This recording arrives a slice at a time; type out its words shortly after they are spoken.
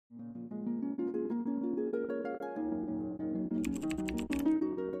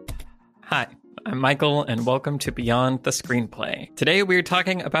Hi, I'm Michael, and welcome to Beyond the Screenplay. Today we're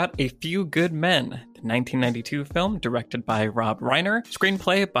talking about A Few Good Men, the 1992 film directed by Rob Reiner,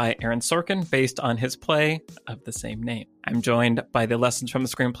 screenplay by Aaron Sorkin based on his play of the same name. I'm joined by the Lessons from the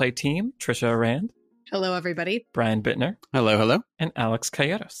Screenplay team, Trisha Rand. Hello, everybody. Brian Bittner. Hello, hello. And Alex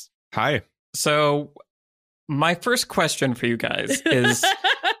Calleros. Hi. So, my first question for you guys is,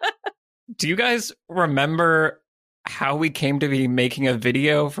 do you guys remember how we came to be making a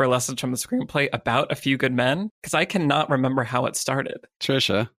video for Lessons from the Screenplay about A Few Good Men? Because I cannot remember how it started.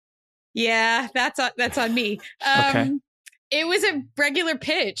 Trisha. Yeah, that's on me. Okay. It was a regular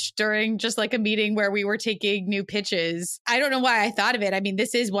pitch during just like a meeting where we were taking new pitches. I don't know why I thought of it. I mean,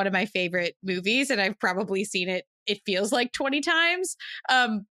 this is one of my favorite movies, and I've probably seen it, it feels like 20 times.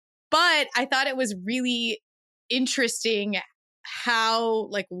 But I thought it was really interesting how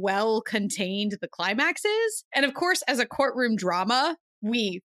like well contained the climax is. And of course, as a courtroom drama,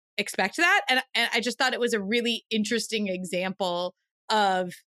 we expect that. And I just thought it was a really interesting example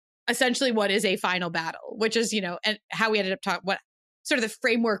of essentially what is a final battle, which is, you know, and how we ended up talking, what sort of the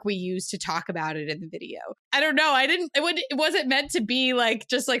framework we use to talk about it in the video. I don't know. It wasn't meant to be like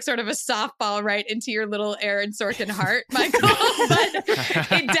just like sort of a softball right into your little Aaron Sorkin heart, Michael, but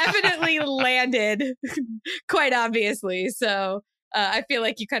it definitely landed quite obviously. So I feel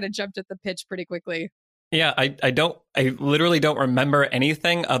like you kind of jumped at the pitch pretty quickly. Yeah, I literally don't remember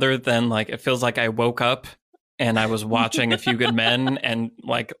anything other than like, it feels like I woke up and I was watching A Few Good Men and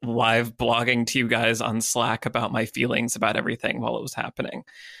like live blogging to you guys on Slack about my feelings about everything while it was happening,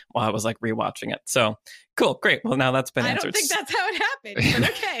 while I was like rewatching it. So cool, great. Well, now that's been answered. I don't think that's how it happened,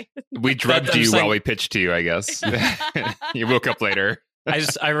 but okay. We drugged you while we pitched to you, I guess. You woke up later.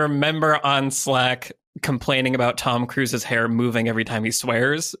 I remember on Slack complaining about Tom Cruise's hair moving every time he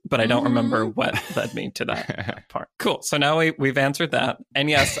swears, but I don't remember what led me to that part. Cool. So now we've answered that. And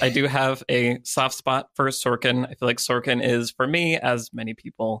yes, I do have a soft spot for Sorkin. I feel like Sorkin is, for me, as many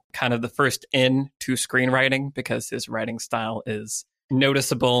people, kind of the first in to screenwriting because his writing style is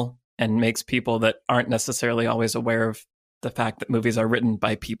noticeable and makes people that aren't necessarily always aware of the fact that movies are written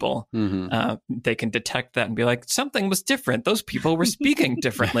by people, they can detect that and be like, something was different. Those people were speaking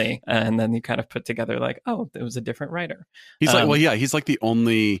differently. And then you kind of put together like, oh, it was a different writer. He's like, well, yeah, he's like the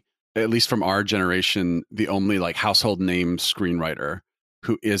only, at least from our generation, the only like household name screenwriter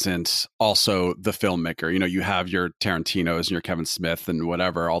who isn't also the filmmaker. You know, you have your Tarantinos and your Kevin Smith and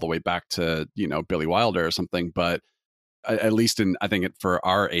whatever, all the way back to, you know, Billy Wilder or something. But at least I think for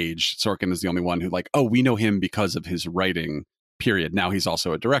our age, Sorkin is the only one who like, oh, we know him because of his writing, period. Now he's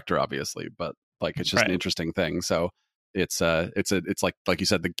also a director, obviously, but like, it's just an interesting thing. So it's like you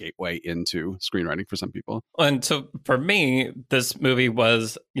said, the gateway into screenwriting for some people. And so for me, this movie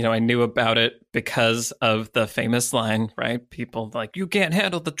was, you know, I knew about it because of the famous line, right? People like, you can't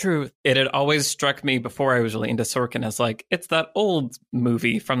handle the truth. It had always struck me before I was really into Sorkin as like, it's that old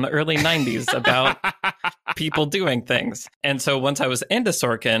movie from the early 90s about people doing things. And so once I was into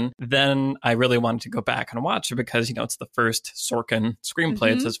Sorkin, then I really wanted to go back and watch it because, you know, it's the first Sorkin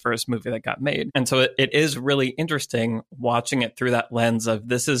screenplay. It's his first movie that got made. And so it is really interesting watching it through that lens of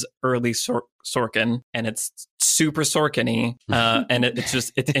this is early Sorkin and it's super Sorkin-y. And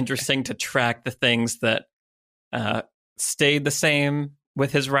it's interesting to track the things that stayed the same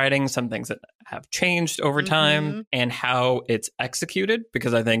with his writing, some things that have changed over time, and how it's executed.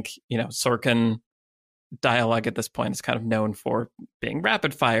 Because I think, you know, Sorkin dialogue at this point is kind of known for being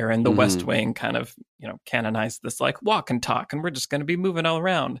rapid fire, and The West Wing kind of, you know, canonized this like walk and talk, and we're just going to be moving all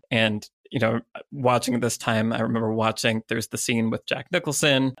around. And, you know, watching it this time, I remember watching, there's the scene with Jack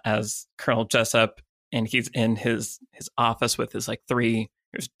Nicholson as Colonel Jessup, and he's in his office with his like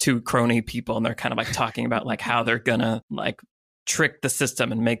there's two crony people, and they're kind of like talking about like how they're gonna like trick the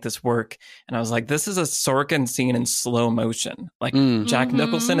system and make this work. And I was like, this is a Sorkin scene in slow motion. Like Jack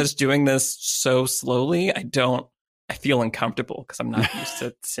Nicholson is doing this so slowly. I feel uncomfortable because I'm not used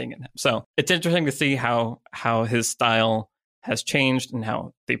to seeing it. So it's interesting to see how his style has changed and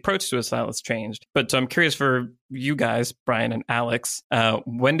how the approach to his style has changed. But so I'm curious for you guys, Brian and Alex,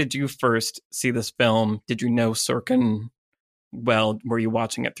 when did you first see this film? Did you know Sorkin well? Were you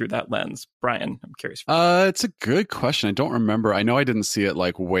watching it through that lens? Brian, I'm curious. It's a good question. I don't remember. I know I didn't see it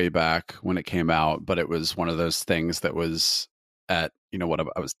like way back when it came out, but it was one of those things that was at, you know what,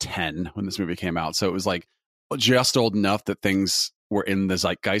 I was 10 when this movie came out. So it was like just old enough that things were in the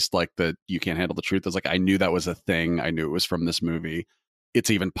zeitgeist, like the you can't handle the truth. It was like, I knew that was a thing. I knew it was from this movie. It's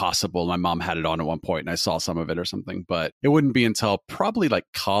even possible my mom had it on at one point and I saw some of it or something, but it wouldn't be until probably like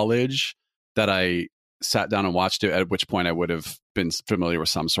college that I sat down and watched it, at which point I would have been familiar with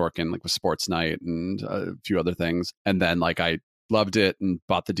some Sorkin, like with Sports Night and a few other things. And then like I loved it and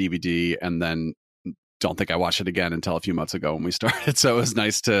bought the DVD, and then don't think I watched it again until a few months ago when we started. So it was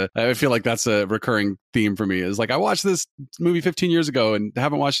nice I feel like that's a recurring theme for me, is like, I watched this movie 15 years ago and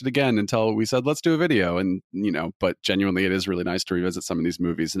haven't watched it again until we said, let's do a video. And, but genuinely it is really nice to revisit some of these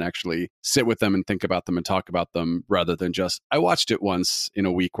movies and actually sit with them and think about them and talk about them, rather than just, I watched it once in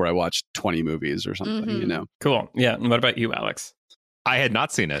a week where I watched 20 movies or something, Cool. Yeah. And what about you, Alex? I had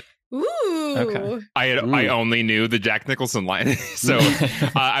not seen it. Ooh. Okay. I only knew the Jack Nicholson line. So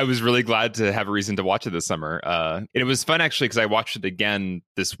I was really glad to have a reason to watch it this summer. And it was fun, actually, because I watched it again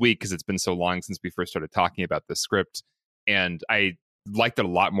this week because it's been so long since we first started talking about the script. And I liked it a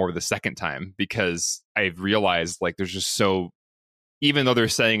lot more the second time, because I've realized, like, there's just even though they're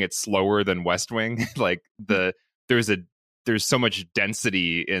saying it's slower than West Wing, like there's so much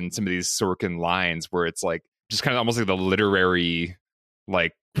density in some of these Sorkin lines where it's like just kind of almost like the literary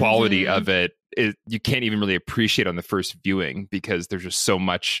like quality of it, you can't even really appreciate on the first viewing, because there's just so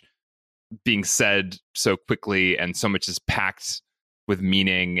much being said so quickly, and so much is packed with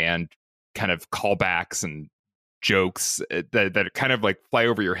meaning and kind of callbacks and jokes that kind of like fly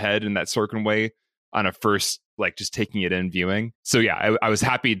over your head in that Sorkin way on a first, like, just taking it in viewing. So yeah, I was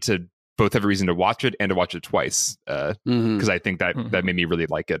happy to both have a reason to watch it and to watch it twice, because I think that made me really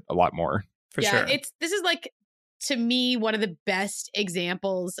like it a lot more. For sure. This is like, to me, one of the best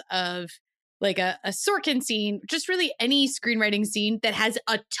examples of like a Sorkin scene, just really any screenwriting scene that has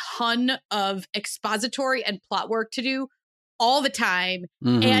a ton of expository and plot work to do all the time,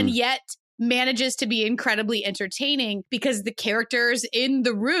 and yet manages to be incredibly entertaining because the characters in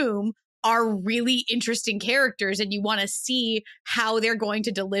the room are really interesting characters, and you want to see how they're going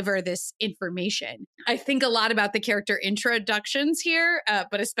to deliver this information. I think a lot about the character introductions here,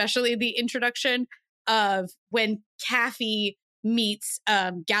 but especially the introduction of when Kaffee meets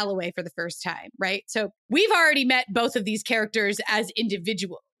Galloway for the first time, right? So we've already met both of these characters as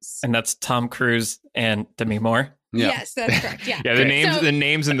individuals. And that's Tom Cruise and Demi Moore. Yeah. Yes, that's correct. Yeah. Yeah, the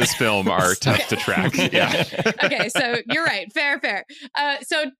names in this film are tough to track. Yeah. Okay, so you're right. Fair.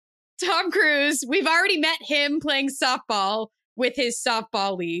 So Tom Cruise, we've already met him playing softball with his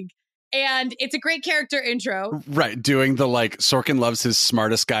softball league. And it's a great character intro. Right. Doing the like Sorkin loves his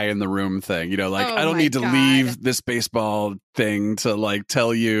smartest guy in the room thing. I don't need to leave this baseball thing to like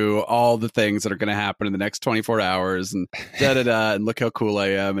tell you all the things that are going to happen in the next 24 hours and da-da-da. And look how cool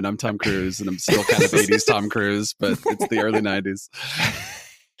I am. And I'm Tom Cruise, and I'm still kind of 80s Tom Cruise, but it's the early 90s.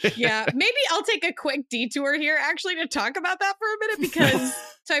 Yeah, maybe I'll take a quick detour here actually to talk about that for a minute, because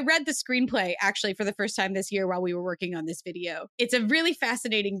so I read the screenplay actually for the first time this year while we were working on this video. It's a really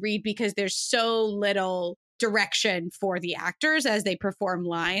fascinating read because there's so little direction for the actors as they perform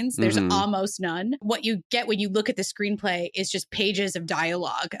lines. There's almost none. What you get when you look at the screenplay is just pages of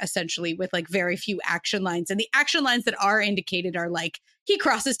dialogue, essentially, with like very few action lines. And the action lines that are indicated are like, he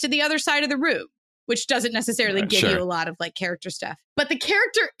crosses to the other side of the room, which doesn't necessarily give you a lot of like character stuff. But the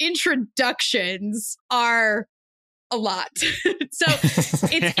character introductions are a lot. So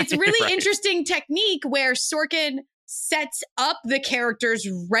it's really interesting technique where Sorkin sets up the characters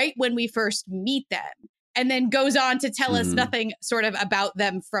right when we first meet them, and then goes on to tell us nothing sort of about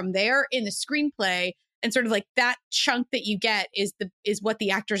them from there in the screenplay. And sort of like that chunk that you get is what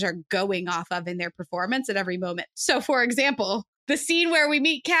the actors are going off of in their performance at every moment. So for example, the scene where we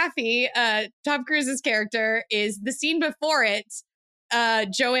meet Kaffee, Tom Cruise's character, is the scene before it.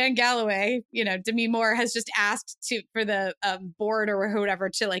 Joanne Galloway, Demi Moore has just asked for the board or whatever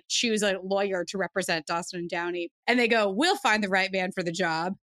to like choose a lawyer to represent Dawson and Downey. And they go, we'll find the right man for the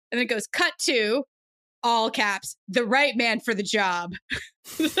job. And then it goes, cut to, all caps, the right man for the job.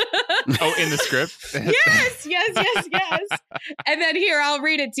 Oh, in the script? Yes. And then here, I'll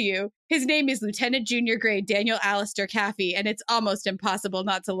read it to you. His name is Lieutenant Junior Grade Daniel Alistair Kaffee, and it's almost impossible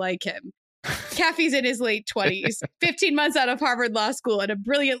not to like him. Kaffee's in his late 20s, 15 months out of Harvard Law School, and a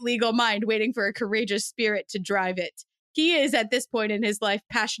brilliant legal mind waiting for a courageous spirit to drive it. He is, at this point in his life,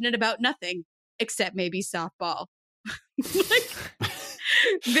 passionate about nothing, except maybe softball.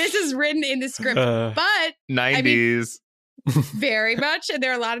 This is written in the script, but 90s. Very much. And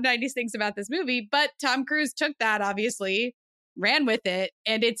there are a lot of 90s things about this movie, but Tom Cruise took that, obviously, ran with it.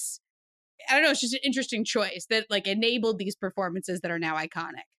 And it's just an interesting choice that like enabled these performances that are now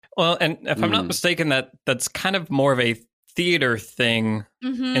iconic. Well, and if I'm not mistaken, that's kind of more of a theater thing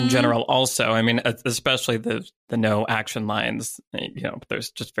in general also. I mean, especially the no action lines,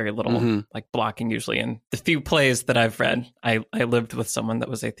 there's just very little like blocking usually. And the few plays that I've read, I lived with someone that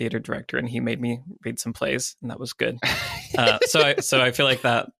was a theater director, and he made me read some plays, and that was good. So I feel like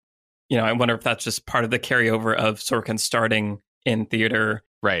that, I wonder if that's just part of the carryover of Sorkin starting in theater.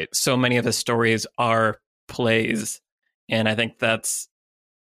 Right. So many of his stories are plays. And I think that's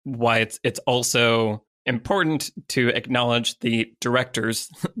why it's also important to acknowledge the directors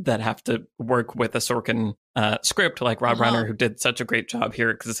that have to work with a Sorkin script, like Rob Reiner, who did such a great job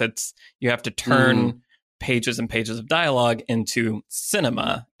here, because you have to turn pages and pages of dialogue into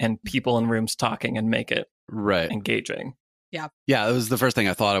cinema and people in rooms talking and make it engaging. Yeah. Yeah, it was the first thing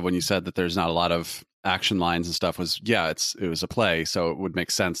I thought of when you said that there's not a lot of action lines and stuff was, it was a play, so it would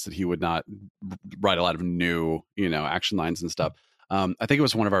make sense that he would not write a lot of new, action lines and stuff. I think it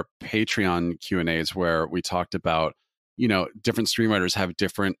was one of our Patreon Q&As where we talked about, different screenwriters have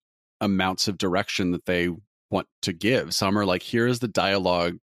different amounts of direction that they want to give. Some are like, here is the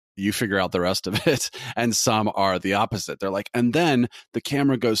dialogue, you figure out the rest of it. And some are the opposite. They're like, and then the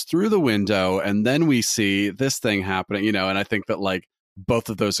camera goes through the window and then we see this thing happening, and I think that like both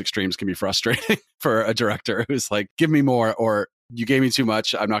of those extremes can be frustrating for a director who's like, give me more, or you gave me too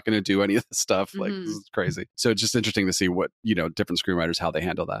much, I'm not going to do any of this stuff. Like, this is crazy. So it's just interesting to see what, different screenwriters, how they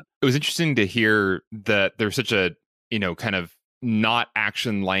handle that. It was interesting to hear that there's such a, kind of not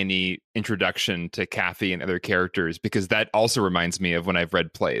action liney introduction to Kathy and other characters, because that also reminds me of when I've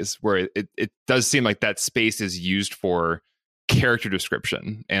read plays where it does seem like that space is used for character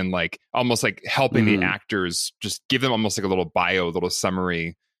description and like almost like helping the actors, just give them almost like a little bio, a little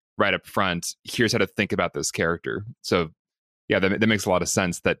summary right up front. Here's how to think about this character. So yeah, that makes a lot of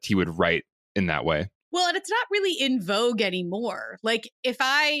sense that he would write in that way. Well, and it's not really in vogue anymore. Like if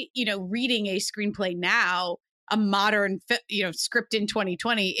I, reading a screenplay now, a modern, script in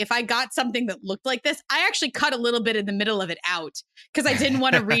 2020, if I got something that looked like this, I actually cut a little bit in the middle of it out because I didn't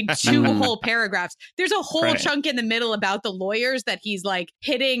want to read two whole paragraphs. There's a whole chunk in the middle about the lawyers that he's like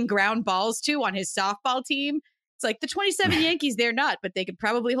hitting ground balls to on his softball team. It's like the 27 Yankees, they're not, but they could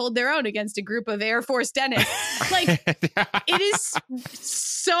probably hold their own against a group of Air Force dentists. Like, it is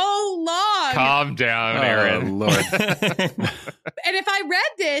so long. Calm down, Aaron. Oh, Lord. And if I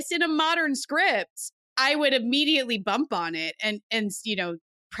read this in a modern script, I would immediately bump on it and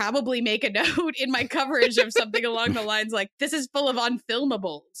probably make a note in my coverage of something along the lines like, this is full of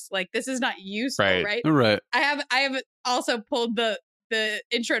unfilmables. Like, this is not useful, right? Right. I have also pulled the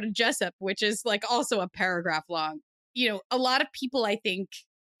intro to Jessup, which is like also a paragraph long. A lot of people, I think,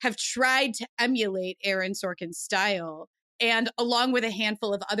 have tried to emulate Aaron Sorkin's style. And along with a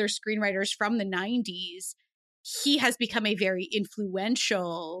handful of other screenwriters from the 90s, he has become a very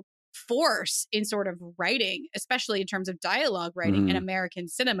influential force in sort of writing, especially in terms of dialogue writing in American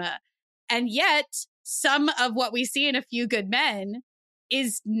cinema. And yet, some of what we see in A Few Good Men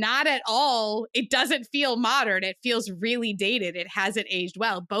is not at all, it doesn't feel modern. It feels really dated. It hasn't aged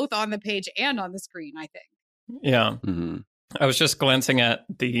well, both on the page and on the screen, I think. Yeah. I was just glancing at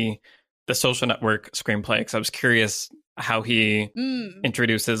the Social Network screenplay because I was curious how he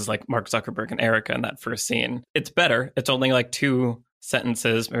introduces like Mark Zuckerberg and Erica in that first scene. It's better. It's only like 2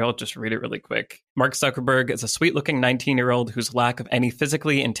 sentences. Maybe I'll just read it really quick. Mark Zuckerberg is a sweet-looking 19-year-old whose lack of any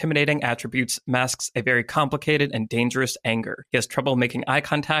physically intimidating attributes masks a very complicated and dangerous anger. He has trouble making eye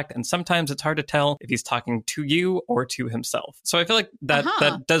contact, and sometimes it's hard to tell if he's talking to you or to himself. So I feel like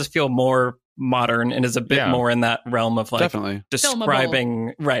that does feel more modern and is a bit more in that realm of like definitely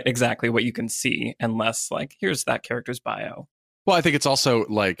describing right exactly what you can see, and less like here's that character's bio. Well, I think it's also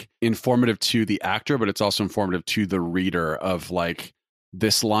like informative to the actor, but it's also informative to the reader of like,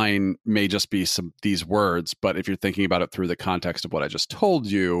 this line may just be these words, but if you're thinking about it through the context of what I just told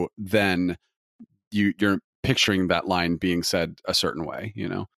you, then you're picturing that line being said a certain way,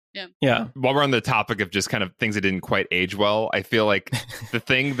 Yeah. While we're on the topic of just kind of things that didn't quite age well, I feel like the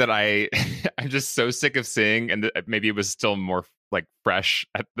thing that I'm just so sick of seeing, and maybe it was still more like fresh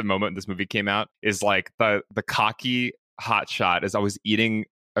at the moment this movie came out, is like the cocky hotshot is always eating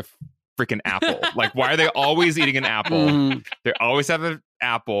a freaking apple. Like, why are they always eating an apple? They always have an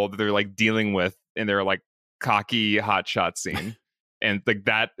apple that they're like dealing with in their like cocky hotshot scene, and like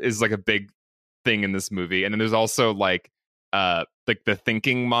that is like a big thing in this movie. And then there's also like the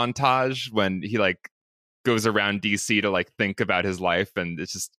thinking montage when he like goes around DC to like think about his life, and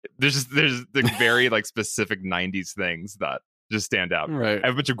it's just there's the very like specific 90s things that just stand out. Right. I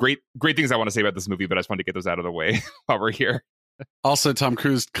have a bunch of great things I want to say about this movie, but I just wanted to get those out of the way while we're here. Also, Tom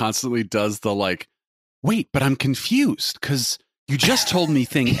Cruise constantly does the like, wait, but I'm confused because you just told me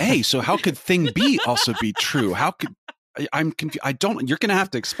thing A, so how could thing B also be true? How could I'm confused? You're going to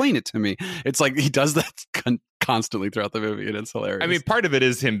have to explain it to me. It's like he does that constantly throughout the movie, and it's hilarious. I mean, part of it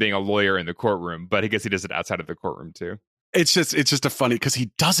is him being a lawyer in the courtroom, but I guess he does it outside of the courtroom too. It's just a funny because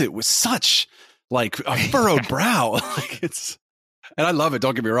he does it with such like a furrowed brow. Like it's And I love it.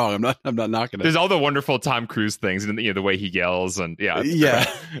 Don't get me wrong. I'm not knocking it. There's all the wonderful Tom Cruise things, and the way he yells, and yeah.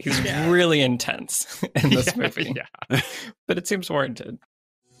 He's really intense in this movie. Yeah. But it seems warranted.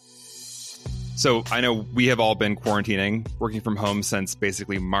 So I know we have all been quarantining, working from home since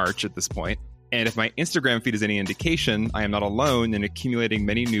basically March at this point. And if my Instagram feed is any indication, I am not alone in accumulating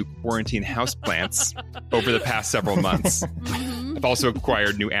many new quarantine houseplants over the past several months. I've also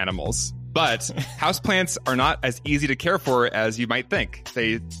acquired new animals. But houseplants are not as easy to care for as you might think.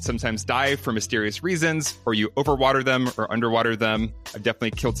 They sometimes die for mysterious reasons, or you overwater them or underwater them. I've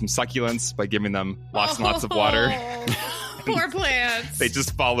definitely killed some succulents by giving them lots and lots of water. Poor plants. They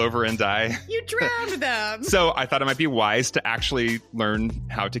just fall over and die. You drowned them. So I thought it might be wise to actually learn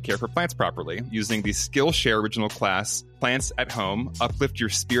how to care for plants properly using the Skillshare original class, Plants at Home, Uplift Your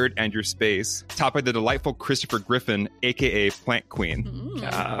Spirit and Your Space, taught by the delightful Christopher Griffin, aka Plant Queen.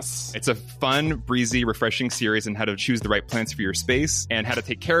 Yes. It's a fun, breezy, refreshing series on how to choose the right plants for your space and how to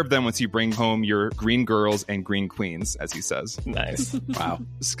take care of them once you bring home your green girls and green queens, as he says. Nice. Wow.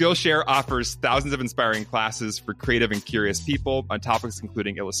 Skillshare offers thousands of inspiring classes for creative and curious people on topics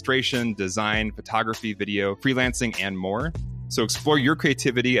including illustration, design, photography, video, freelancing, and more. So explore your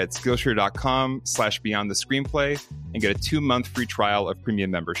creativity at Skillshare.com/beyond the screenplay and get a 2-month free trial of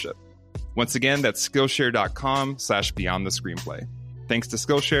premium membership. Once again, that's Skillshare.com/beyond the screenplay. Thanks to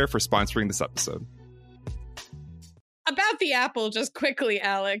Skillshare for sponsoring this episode. About the apple, just quickly,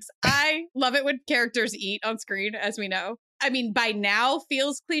 Alex. I love it when characters eat on screen, as we know. I mean, by now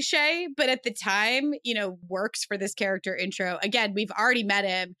feels cliche, but at the time, works for this character intro. Again, we've already met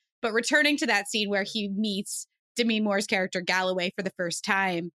him, but returning to that scene where he meets Demi Moore's character Galloway for the first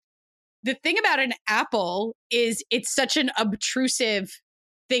time. The thing about an apple is it's such an obtrusive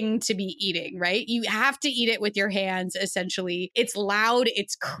thing to be eating, right? You have to eat it with your hands, essentially. It's loud,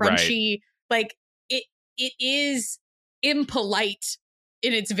 it's crunchy. Right. Like it is impolite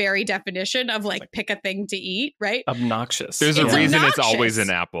in its very definition of pick a thing to eat, right? Obnoxious. There's a reason obnoxious. It's always an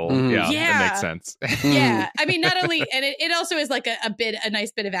apple. Yeah, that makes sense. Yeah. I mean, not only, and it also is a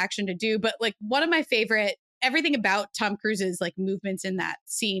nice bit of action to do, but one of my favorite, everything about Tom Cruise's movements in that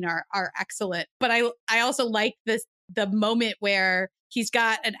scene are excellent. But I also like the moment where he's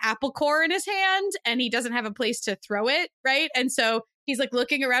got an apple core in his hand and he doesn't have a place to throw it, right? And so he's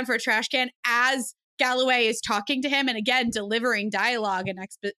looking around for a trash can as Galloway is talking to him and again delivering dialogue and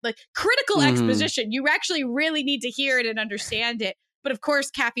critical exposition. You actually really need to hear it and understand it. But of course,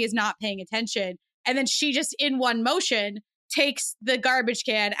 Kathy is not paying attention. And then she just in one motion takes the garbage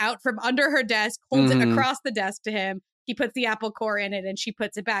can out from under her desk, holds it across the desk to him. He puts the apple core in it and she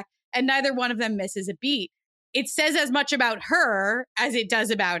puts it back. And neither one of them misses a beat. It says as much about her as it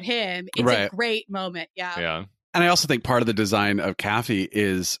does about him. It's a great moment. Yeah. And I also think part of the design of Kathy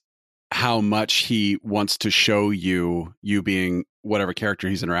is how much he wants to show you being whatever character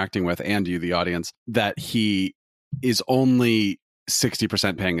he's interacting with and you, the audience, that he is only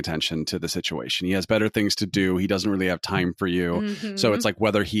 60% paying attention to the situation. He has better things to do. He doesn't really have time for you. Mm-hmm. So it's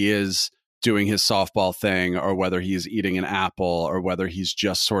whether he is doing his softball thing or whether he's eating an apple or whether he's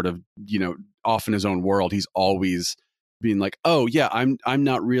just sort of, off in his own world, he's always being oh yeah, I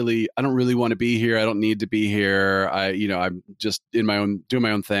don't really want to be here. I don't need to be here. I'm just doing my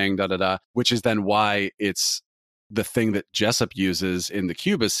own thing, which is then why it's the thing that Jessup uses in the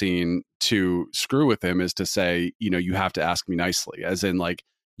Cuba scene to screw with him is to say, you have to ask me nicely, as in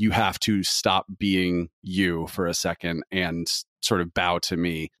you have to stop being you for a second and sort of bow to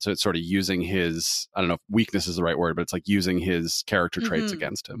me. So it's sort of using his, I don't know if weakness is the right word, but it's using his character traits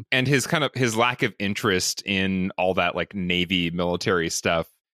against him. And his lack of interest in all that Navy military stuff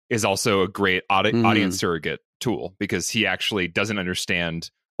is also a great audience surrogate tool because he actually doesn't understand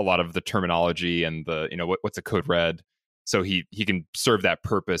a lot of the terminology and the, what's a code red. So he can serve that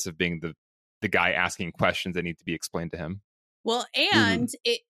purpose of being the guy asking questions that need to be explained to him. Well, and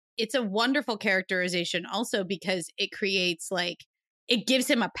it's a wonderful characterization also because it creates it gives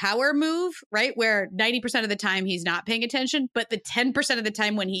him a power move, right? Where 90% of the time he's not paying attention, but the 10% of the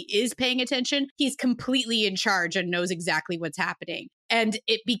time when he is paying attention, he's completely in charge and knows exactly what's happening. And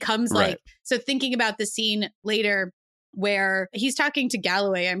it becomes so thinking about the scene later where he's talking to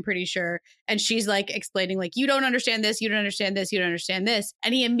Galloway, I'm pretty sure. And she's explaining you don't understand this, you don't understand this, you don't understand this.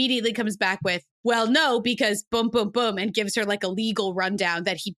 And he immediately comes back with, well, no, because boom, boom, boom, and gives her a legal rundown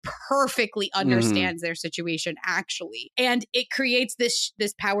that he perfectly understands their situation actually. And it creates this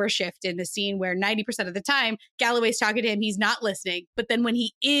power shift in the scene where 90% of the time Galloway's talking to him, he's not listening. But then when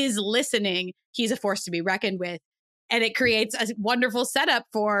he is listening, he's a force to be reckoned with. And it creates a wonderful setup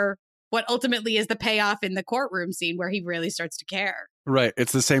for what ultimately is the payoff in the courtroom scene where he really starts to care. Right.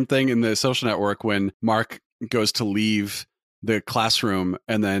 It's the same thing in The Social Network when Mark goes to leave the classroom,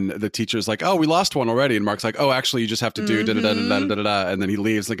 and then the teacher's like, "Oh, we lost one already," and Mark's like, "Oh, actually, you just have to do da da da da da da da," and then he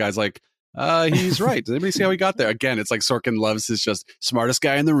leaves. And the guy's like, he's right. Does anybody see how he got there? Again, it's like Sorkin loves his just smartest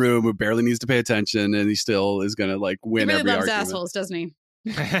guy in the room who barely needs to pay attention, and he still is gonna like win he really every loves argument. assholes, doesn't he?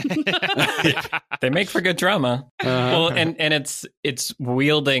 They make for good drama. Well, and it's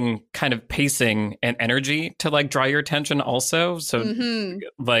wielding kind of pacing and energy to like draw your attention also. So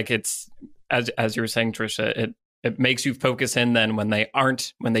like it's as you were saying, Trisha, it makes you focus in then when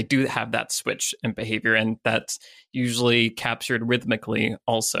they do have that switch in behavior, and that's usually captured rhythmically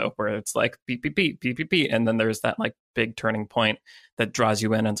also, where it's like beep beep beep beep beep beep, and then there's that like big turning point that draws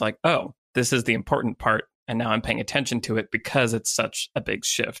you in, and it's like, oh, this is the important part, and now I'm paying attention to it because it's such a big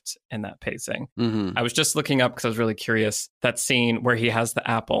shift in that pacing. I was just looking up because I was really curious, that scene where he has the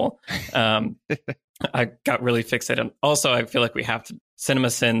apple. I got really fixated. Also, I feel like we have to,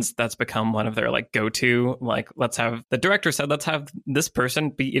 CinemaSins, that's become one of their like go-to, like, the director said, let's have this person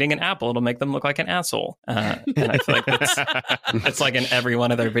be eating an apple. It'll make them look like an asshole. And I feel like it's like in every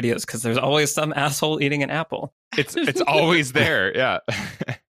one of their videos, because there's always some asshole eating an apple. It's always there. Yeah.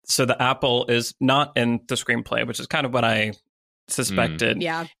 So the apple is not in the screenplay, which is kind of what I suspected.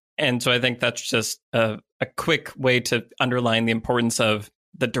 Yeah. And so I think that's just a quick way to underline the importance of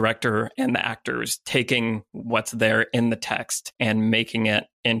the director and the actors taking what's there in the text and making it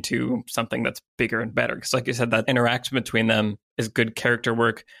into something that's bigger and better. Because like you said, that interaction between them is good character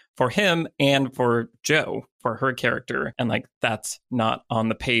work for him and for Jo, for her character. And like that's not on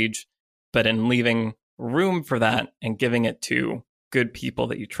the page, but in leaving room for that and giving it to good people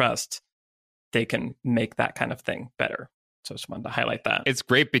that you trust, they can make that kind of thing better. So I just wanted to highlight that. It's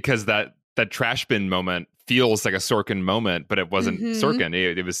great because that trash bin moment feels like a Sorkin moment, but it wasn't Sorkin.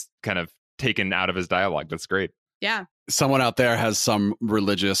 It was kind of taken out of his dialogue. That's great. Yeah. Someone out there has some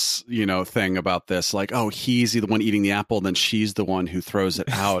religious, thing about this. Like, oh, he's the one eating the apple, then she's the one who throws it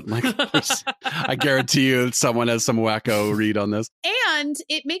out. Like, I guarantee you someone has some wacko read on this. And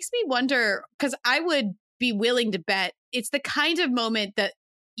it makes me wonder, because I would be willing to bet it's the kind of moment that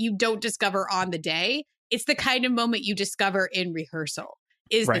you don't discover on the day. It's the kind of moment you discover in rehearsal.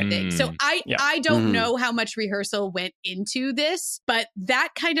 Is the thing. So I don't know how much rehearsal went into this, but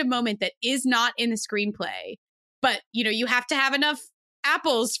that kind of moment that is not in the screenplay, but you have to have enough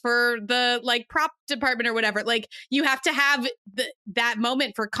apples for the like prop department or whatever. Like you have to have that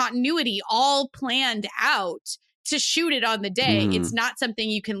moment for continuity all planned out to shoot it on the day. It's not something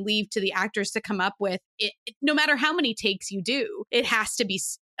you can leave to the actors to come up with. No matter how many takes you do, it has to be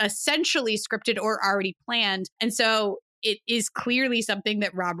essentially scripted or already planned. And so it is clearly something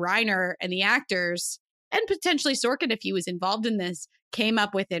that Rob Reiner and the actors, and potentially Sorkin, if he was involved in this, came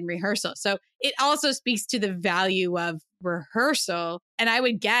up with in rehearsal. So it also speaks to the value of rehearsal. And I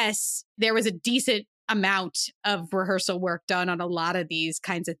would guess there was a decent amount of rehearsal work done on a lot of these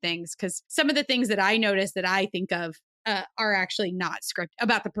kinds of things, because some of the things that I noticed that I think of are actually not scripted,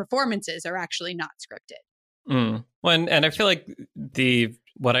 about the performances are actually not scripted. Well, and I feel like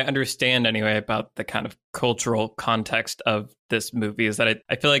what I understand anyway about the kind of cultural context of this movie is that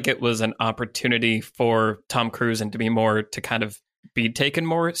I feel like it was an opportunity for Tom Cruise and to kind of be taken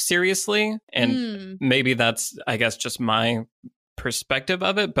more seriously. And maybe that's, I guess, just my perspective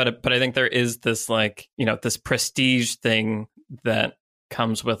of it. But I think there is this like, this prestige thing that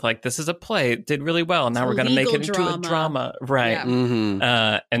comes with like, this is a play, it did really well. And now we're going to make it into a drama. Right.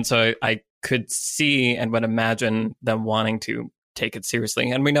 Yeah. And so I could see and would imagine them wanting to take it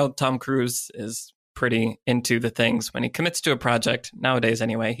seriously. And we know Tom Cruise is pretty into the things when he commits to a project nowadays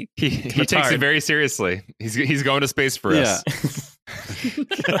anyway. He takes it very seriously. He's going to space for us.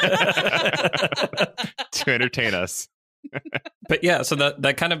 To entertain us. But yeah, so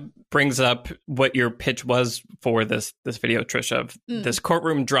that kind of brings up what your pitch was for this video, Trisha, of this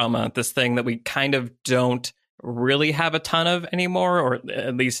courtroom drama, this thing that we kind of don't really have a ton of anymore, or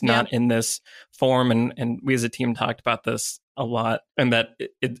at least not in this form. And we as a team talked about this a lot, and that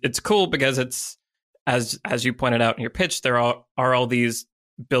it's cool because it's, as you pointed out in your pitch, there are all these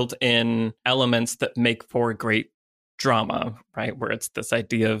built-in elements that make for great drama, right? Where it's this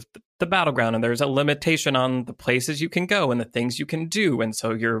idea of the battleground, and there's a limitation on the places you can go and the things you can do. And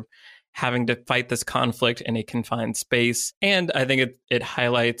so you're having to fight this conflict in a confined space. And I think it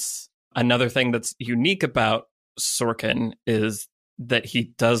highlights another thing that's unique about Sorkin is that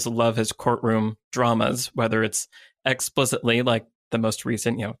he does love his courtroom dramas, whether it's explicitly like the most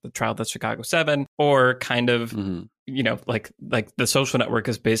recent, the trial of the Chicago 7, or kind of, like The Social Network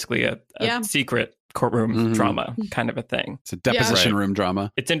is basically a secret courtroom drama kind of a thing. It's a deposition room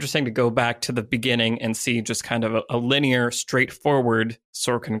drama. It's interesting to go back to the beginning and see just kind of a linear, straightforward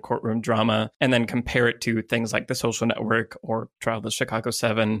Sorkin courtroom drama, and then compare it to things like The Social Network or Trial of the Chicago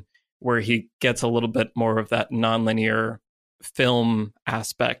 7, where he gets a little bit more of that nonlinear film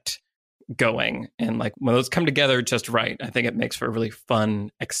aspect going. And like when those come together just right, I think it makes for a really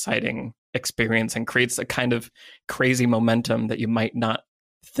fun, exciting experience and creates a kind of crazy momentum that you might not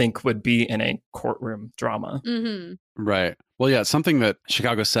think would be in a courtroom drama. Right. Well, yeah, something that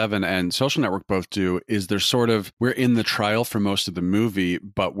Chicago 7 and Social Network both do is we're in the trial for most of the movie,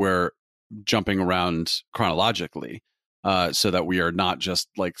 but we're jumping around chronologically. So that we are not just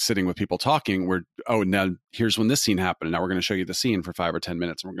like sitting with people talking. Now here's when this scene happened. And now we're going to show you the scene for 5 or 10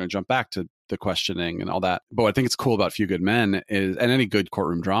 minutes. And we're going to jump back to the questioning and all that. But what I think it's cool about Few Good Men is, and any good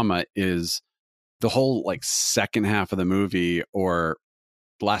courtroom drama, is the whole like second half of the movie or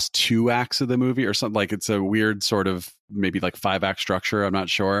last 2 acts of the movie or something. Like it's a weird sort of maybe like 5-act structure. I'm not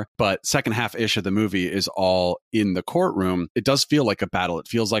sure. But second half ish of the movie is all in the courtroom. It does feel like a battle. It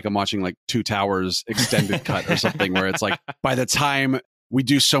feels like I'm watching like Two Towers extended cut or something, where it's like by the time we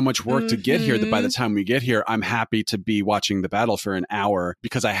do so much work to get here that by the time we get here, I'm happy to be watching the battle for an hour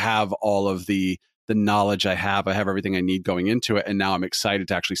because I have all of the knowledge I have everything I need going into it. And now I'm excited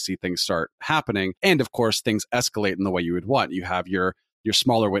to actually see things start happening. And of course, things escalate in the way you would want. You have your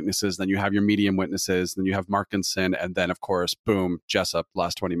smaller witnesses, then you have your medium witnesses, then you have Markinson, and then of course, boom, Jessup,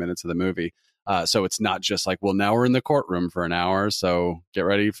 last 20 minutes of the movie. So it's not just like, well, now we're in the courtroom for an hour, so get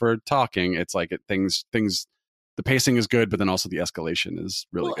ready for talking. It's like things. The pacing is good, but then also the escalation is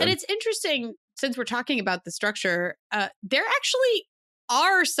really good. And it's interesting, since we're talking about the structure, there actually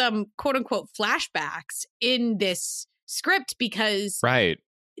are some quote unquote flashbacks in this script because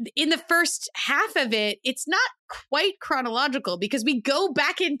in the first half of it, it's not quite chronological because we go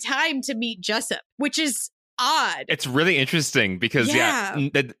back in time to meet Jessup, which is odd. It's really interesting because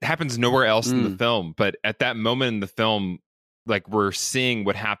that happens nowhere else in the film. But at that moment in the film, like we're seeing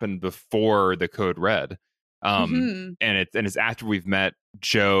what happened before the code red. And it's after we've met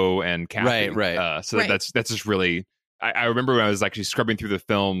Joe and Kathy. Right. So that's just really. I remember when I was actually scrubbing through the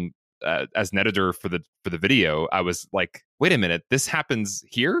film as an editor for the video, I was like, wait a minute, this happens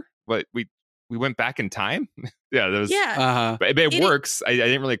here? What we went back in time? Yeah, that was but it works. I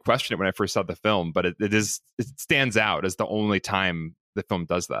didn't really question it when I first saw the film, but it stands out as the only time the film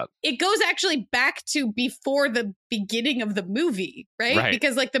does that. It goes actually back to before the beginning of the movie, right?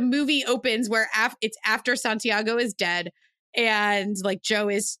 Because like the movie opens where it's after Santiago is dead and like Joe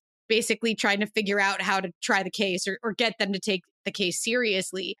is basically trying to figure out how to try the case or get them to take the case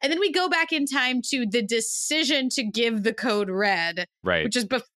seriously. And then we go back in time to the decision to give the code red, which is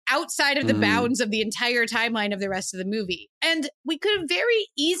outside of the bounds of the entire timeline of the rest of the movie. And we could very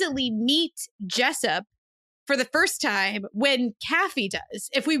easily meet Jessup for the first time when Kaffee does,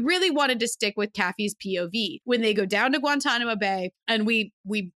 if we really wanted to stick with Kaffee's POV, when they go down to Guantanamo Bay, and we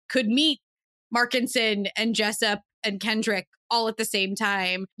could meet Markinson and Jessup and Kendrick all at the same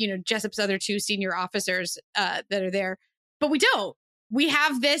time, Jessup's other 2 senior officers that are there. But we don't. We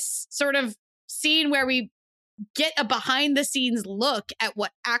have this sort of scene where we get a behind the scenes look at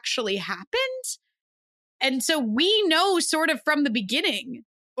what actually happened. And so we know sort of from the beginning,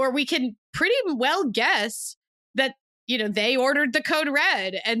 or we can pretty well guess that, they ordered the code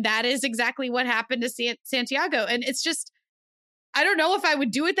red. And that is exactly what happened to Santiago. And it's just, I don't know if I would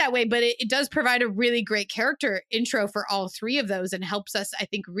do it that way, but it does provide a really great character intro for all 3 of those and helps us, I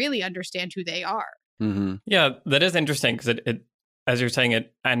think, really understand who they are. Yeah, that is interesting because it, as you're saying,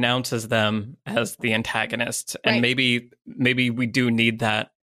 it announces them as the antagonist. And maybe we do need that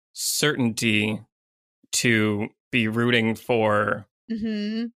certainty to be rooting for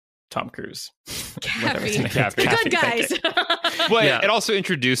Tom Cruise. Kaffee. The good guys. Well, it also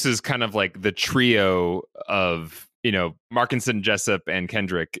introduces kind of like the trio of, Markinson, Jessup, and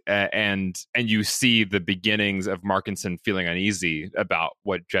Kendrick. And you see the beginnings of Markinson feeling uneasy about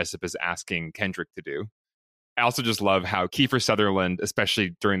what Jessup is asking Kendrick to do. I also just love how Kiefer Sutherland,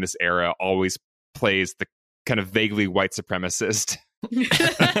 especially during this era, always plays the kind of vaguely white supremacist,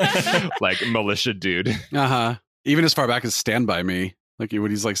 like militia dude. Even as far back as Stand By Me, like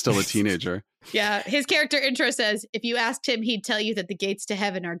when he's like still a teenager. Yeah, his character intro says, if you asked him, he'd tell you that the gates to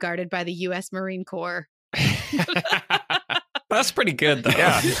heaven are guarded by the U.S. Marine Corps. That's pretty good, though.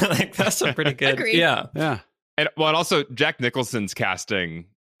 Yeah, like that's a pretty good. Agreed. Yeah. And also Jack Nicholson's casting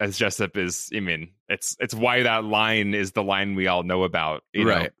as Jessup is, I mean, it's why that line is the line we all know about, you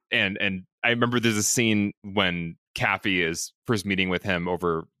know? And I remember there's a scene when Kaffee is first meeting with him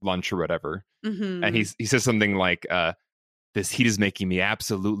over lunch or whatever, Mhm. and he says something like, "This heat is making me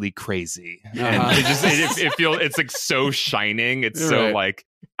absolutely crazy," Uh-huh. and it feels it's like so shining. It's so Right. like,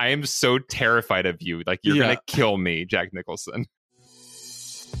 I am so terrified of you. Like, you're Yeah. gonna kill me, Jack Nicholson.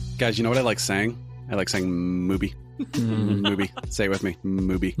 Guys, you know what I like saying? I like saying "movie." Movie. Say it with me.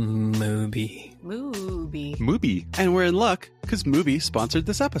 Movie. Movie. Movie. Movie. And we're in luck because Movie sponsored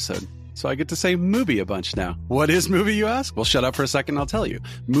this episode. So I get to say Movie a bunch now. What is Movie, you ask? Well, shut up for a second, I'll tell you.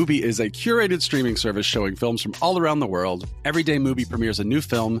 Movie is a curated streaming service showing films from all around the world. Every day, Movie premieres a new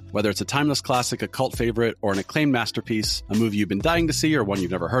film, whether it's a timeless classic, a cult favorite, or an acclaimed masterpiece, a movie you've been dying to see or one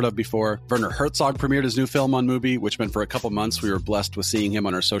you've never heard of before. Werner Herzog premiered his new film on Movie, which meant for a couple months we were blessed with seeing him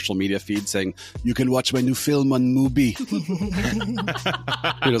on our social media feed saying, "You can watch my new film on Movie." Who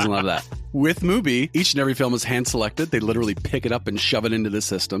doesn't love that? With Movie, each and every film is hand-selected. They literally pick it up and shove it into the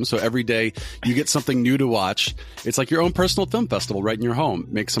system. So every day you get something new to watch. It's like your own personal film festival right in your home.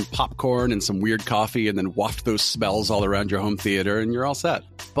 Make some popcorn and some weird coffee and then waft those smells all around your home theater and you're all set.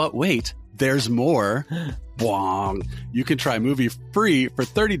 But wait, there's more. Bwong. You can try Movie free for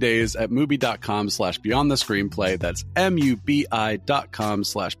 30 days at Mubi.com/Beyond the Screenplay. That's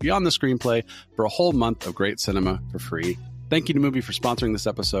MUBI.com/Beyond the Screenplay for a whole month of great cinema for free. Thank you to Movie for sponsoring this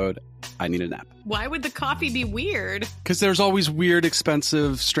episode. I need a nap. Why would the coffee be weird? Because there's always weird,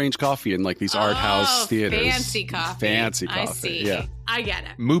 expensive, strange coffee in like these art house theaters. Fancy coffee. Fancy coffee. I see. Yeah. I get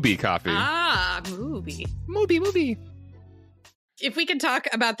it. Movie coffee. Movie. Movie. If we can talk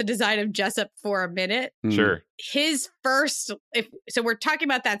about the design of Jessup for a minute, Sure. his first, so we're talking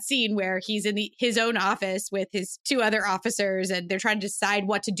about that scene where he's in his own office with his two other officers and they're trying to decide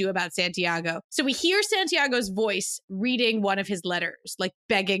what to do about Santiago. So we hear Santiago's voice reading one of his letters, like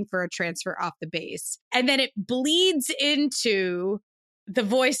begging for a transfer off the base. And then it bleeds into the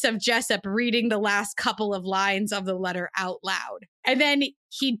voice of Jessup reading the last couple of lines of the letter out loud. And then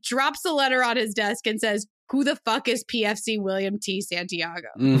he drops the letter on his desk and says, "Who the fuck is PFC William T. Santiago?"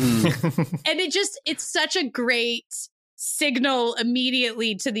 Mhm. And it's such a great signal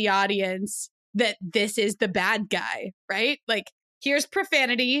immediately to the audience that this is the bad guy, right? Like, here's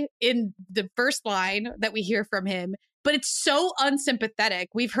profanity in the first line that we hear from him, but it's so unsympathetic.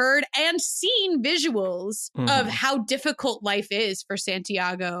 We've heard and seen visuals of how difficult life is for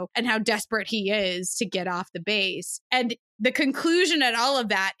Santiago and how desperate he is to get off the base. And the conclusion at all of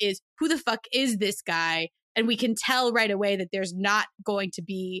that is, who the fuck is this guy? And we can tell right away that there's not going to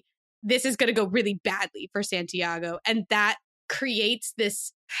be, this is going to go really badly for Santiago. And that creates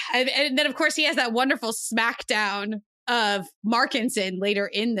this. And then, of course, he has that wonderful smackdown of Markinson later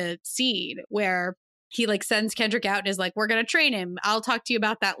in the scene where he like sends Kendrick out and is like, "We're going to train him. I'll talk to you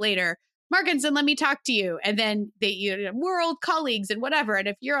about that later. Markinson, let me talk to you." And then we're old colleagues and whatever. And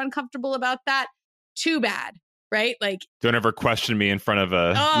if you're uncomfortable about that, too bad. Right? Like, Don't ever question me in front of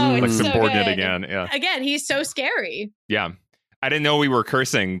a it's so subordinate good. again. Yeah. Again, he's so scary. Yeah. I didn't know we were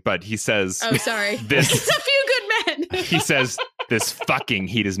cursing, but he says, Oh, sorry. This- It's a few good men. he says, "This fucking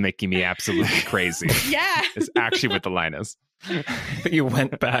heat is making me absolutely crazy." Yeah. Is actually what the line is. You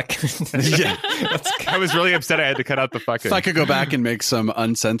went back. Yeah. I was really upset I had to cut out the fucking. If I could go back and make some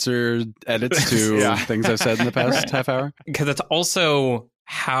uncensored edits to Yeah. things I've said in the past half hour. Because it's also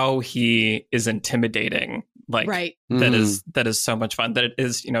how he is intimidating. Like, Right. that is so much fun. That it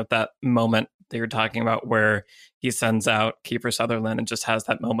is, that moment that you're talking about where he sends out Kiefer Sutherland and just has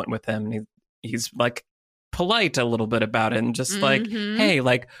that moment with him. And he's like polite a little bit about it and just like, Mhm. "Hey,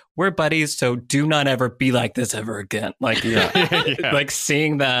 like, we're buddies, so do not ever be like this ever again." Like, Yeah. Yeah. like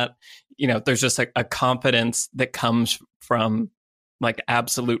seeing that, there's just like a confidence that comes from like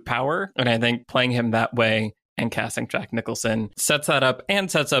absolute power. And I think playing him that way and casting Jack Nicholson sets that up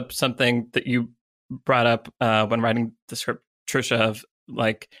and sets up something that you brought up when writing the script, Trisha, of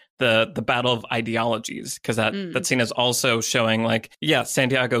like the battle of ideologies, because that scene is also showing like, yeah,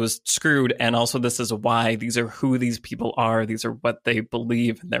 Santiago is screwed, and also this is why. These are who these people are. These are what they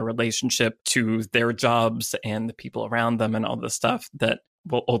believe in their relationship to their jobs and the people around them and all this stuff that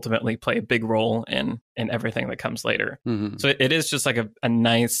will ultimately play a big role in everything that comes later. Mhm. So it is just like a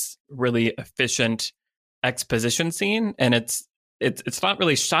nice, really efficient exposition scene, and it's not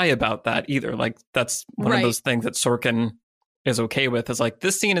really shy about that either. Like, that's one of those things that Sorkin is okay with, is like,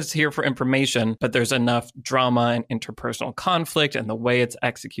 this scene is here for information, but there's enough drama and interpersonal conflict and the way it's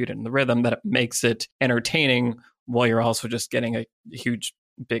executed and the rhythm that it makes it entertaining while you're also just getting a huge,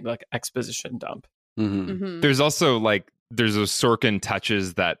 big like exposition dump. Mhm. Mhm. There's also like, there's those Sorkin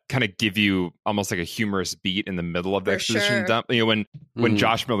touches that kind of give you almost like a humorous beat in the middle of the For exposition sure. dump. When Mhm.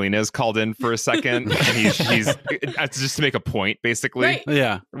 Josh Molina is called in for a second, and he's it's just to make a point, basically. Right.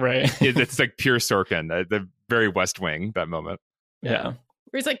 Yeah. Right. It's like pure Sorkin, the very West Wing, that moment. Yeah.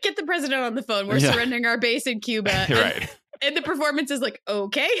 he's like, get the president on the phone. We're Yeah. surrendering our base in Cuba. And, Right. and the performance is like,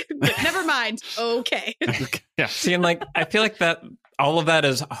 okay, like, never mind. Okay. Yeah. See, and like, I feel like that all of that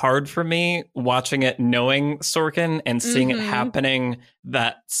is hard for me watching it, knowing Sorkin and seeing it Mhm. happening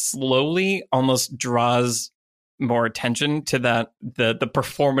that slowly almost draws more attention to that, the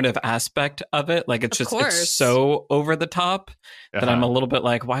performative aspect of it. Like, it's Of just, it's course. so over the top that I'm a Uh-huh. little bit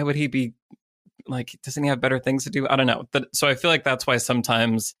like, why would he be like, doesn't he have better things to do? I don't know. So I feel like that's why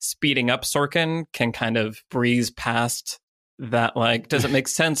sometimes speeding up Sorkin can kind of breeze past that. Like, does it make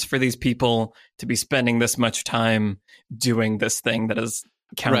sense for these people to be spending this much time doing this thing that is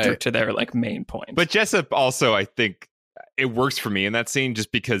counter Right. to their like main point? But Jessup also, I think it works for me in that scene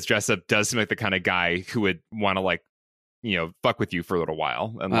just because Jessup does seem like the kind of guy who would want to like, you know, fuck with you for a little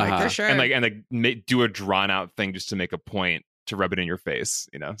while and like, Uh-huh. For sure. and do a drawn out thing just to make a point to rub it in your face,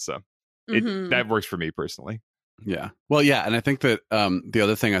 you know? So Mhm. that works for me personally. Yeah. Well, yeah, and I think that the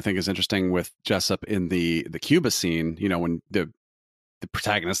other thing I think is interesting with Jessup in the Cuba scene, you know, when the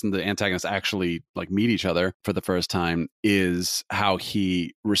protagonist and the antagonist actually like meet each other for the first time, is how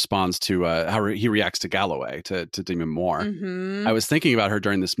he responds to how he reacts to Galloway, to Demi Moore. Mhm. I was thinking about her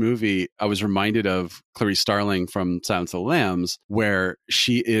during this movie. I was reminded of Clarice Starling from Silence of the Lambs, where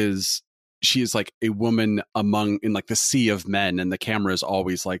she is like a woman in like the sea of men, and the camera is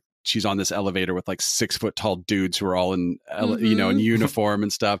always like she's on this elevator with like 6-foot tall dudes who are all in you know, in uniform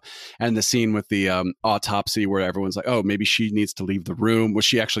and stuff. And the scene with the autopsy where everyone's like, oh, maybe she needs to leave the room, which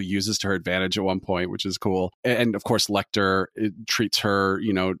she actually uses to her advantage at one point, which is cool. And of course, Lecter treats her,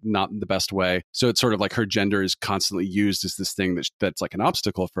 you know, not in the best way. So it's sort of like her gender is constantly used as this thing that's like an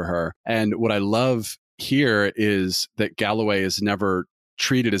obstacle for her. And what I love here is that Galloway is never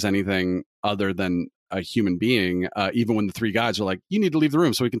treated as anything other than a human being, even when the three guys are like, you need to leave the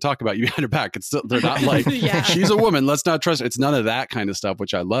room so we can talk about you behind her back. It's still, they're not like, Yeah. she's a woman, let's not trust her. It's none of that kind of stuff,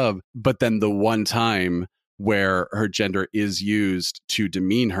 which I love. But then the one time where her gender is used to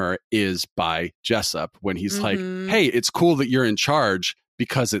demean her is by Jessup, when he's like, hey, it's cool that you're in charge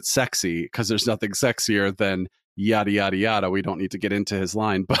because it's sexy, because there's nothing sexier than yada yada yada. We don't need to get into his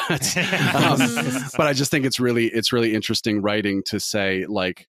line, but but I just think it's really interesting writing to say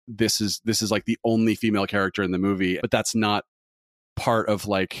like, this is like the only female character in the movie, but that's not part of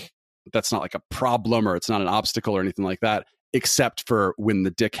like, that's not like a problem, or it's not an obstacle or anything like that, except for when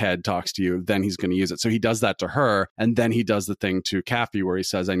the dickhead talks to you, then he's going to use it. So he does that to her, and then he does the thing to Kaffee where he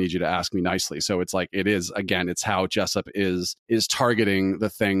says, I need you to ask me nicely. So it's like, it is, again, it's how Jessup is targeting the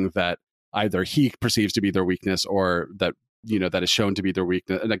thing that either he perceives to be their weakness, or that, you know, that is shown to be their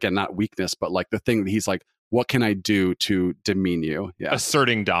weakness. And again, not weakness, but like the thing that he's like, what can I do to demean you? Yeah.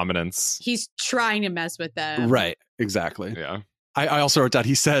 Asserting dominance. He's trying to mess with them. Right. Exactly. Yeah. I also wrote down,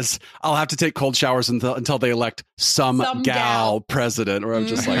 he says, I'll have to take cold showers until they elect some gal gal. president, or I'm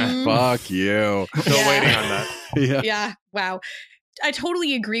just Mhm. like, fuck you. Still Yeah. waiting on that. Yeah. Yeah. Wow. I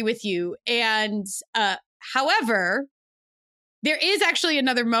totally agree with you. And however, there is actually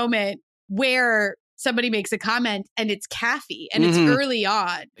another moment where somebody makes a comment and it's Kaffee, and it's Mhm. early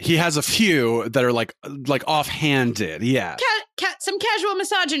on. He has a few that are like offhanded. Yeah. Some casual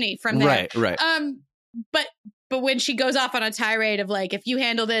misogyny from there. Right. But when she goes off on a tirade of like, if you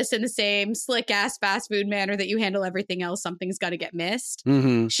handle this in the same slick ass fast food manner that you handle everything else, something's got to get missed.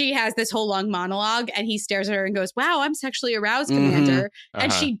 Mm-hmm. She has this whole long monologue, and he stares at her and goes, wow, I'm sexually aroused, Mhm. Commander. And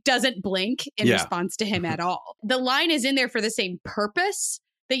Uh-huh. she doesn't blink in Yeah. response to him at all. The line is in there for the same purpose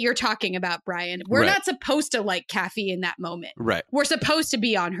that you're talking about, Brian. We're Right. not supposed to like Kaffee in that moment. Right. We're supposed to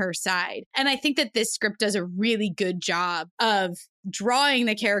be on her side. And I think that this script does a really good job of drawing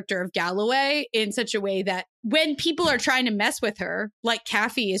the character of Galloway in such a way that when people are trying to mess with her, like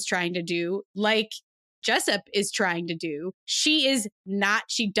Kaffee is trying to do, like Jessup is trying to do, she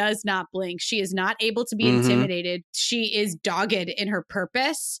does not blink. She is not able to be Mhm. intimidated. She is dogged in her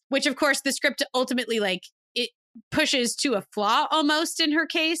purpose, which of course the script ultimately like it pushes to a flaw almost in her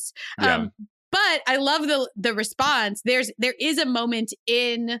case. Yeah. But I love the response. There is a moment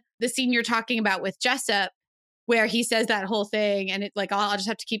in the scene you're talking about with Jessup where he says that whole thing, and it's like, I'll just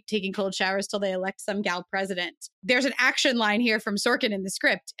have to keep taking cold showers till they elect some gal president. There's an action line here from Sorkin in the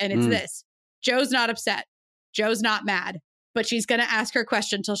script, and it's this. Joe's not upset. Joe's not mad, but she's going to ask her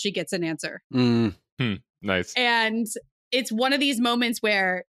question till she gets an answer. Mm. Nice. And it's one of these moments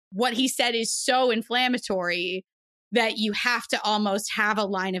where what he said is so inflammatory that you have to almost have a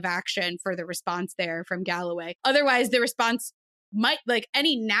line of action for the response there from Galloway. Otherwise, the response might, like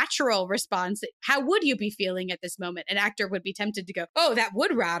any natural response, how would you be feeling at this moment? An actor would be tempted to go, oh, that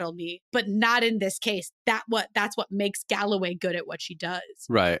would rattle me, but not in this case. That's what makes Galloway good at what she does.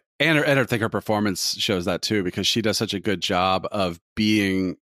 Right. And I think her performance shows that too, because she does such a good job of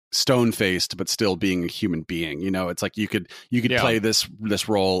being stone-faced but still being a human being. You know, it's like you could play this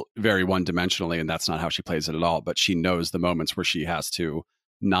role very one-dimensionally, and that's not how she plays it at all, but she knows the moments where she has to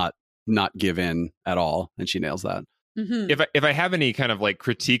not give in at all, and she nails that. Mm-hmm. If I have any kind of like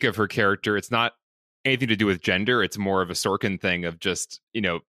critique of her character, it's not anything to do with gender. It's more of a Sorkin thing of just, you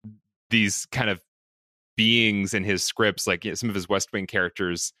know, these kind of beings in his scripts, like, you know, some of his West Wing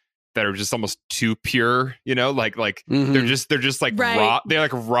characters that are just almost too pure, you know, like mm-hmm. they're just like right. raw. They're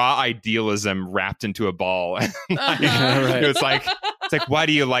like raw idealism wrapped into a ball. Like, right. it's like why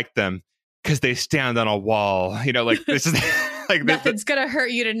do you like them? Because they stand on a wall. You know, like this is like nothing's gonna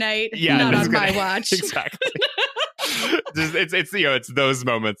hurt you tonight. Yeah, not on my watch. Exactly. It's you know, it's those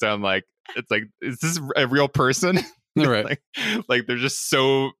moments I'm like, it's like, is this a real person? Right. like they're just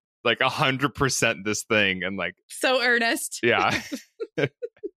so like 100% this thing, and like so earnest. Yeah.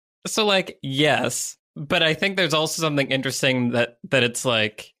 So like, yes, but I think there's also something interesting that it's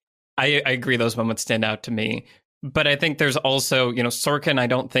like, I agree those moments stand out to me, but I think there's also, you know, Sorkin I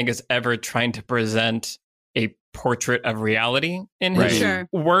don't think is ever trying to present a portrait of reality in his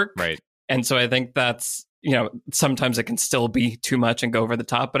work. Right. And so I think that's, you know, sometimes it can still be too much and go over the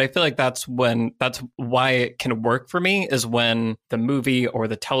top, but I feel like that's why it can work for me, is when the movie or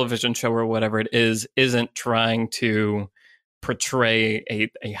the television show or whatever it is isn't trying to portray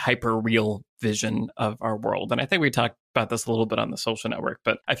a hyper real vision of our world. And I think we talked about this a little bit on The Social Network,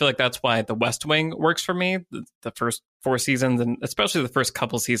 but I feel like that's why The West Wing works for me. The first 4 seasons, and especially the first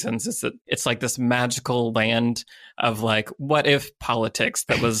couple seasons, is that it's like this magical land of like, what if politics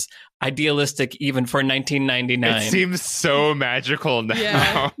that was idealistic even for 1999. It seems so magical now.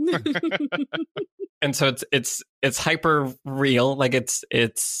 Yeah. And so it's hyper real. Like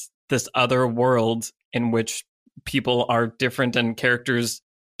it's this other world in which people are different and characters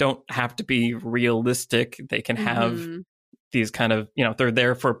don't have to be realistic. They can have these kind of, you know, they're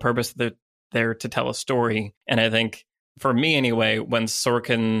there for a purpose. They're there to tell a story. And I think for me anyway, when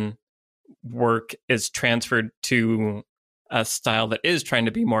Sorkin work is transferred to a style that is trying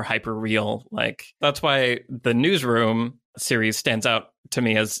to be more hyper real, like that's why the Newsroom series stands out to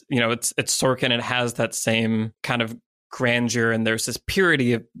me as, you know, it's Sorkin. It has that same kind of grandeur, and there's this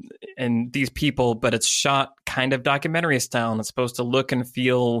purity in these people, but it's shot kind of documentary style, and it's supposed to look and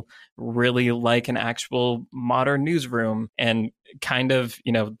feel really like an actual modern newsroom. And kind of,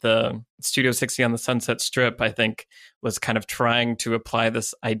 you know, the Studio 60 on the Sunset Strip, I think, was kind of trying to apply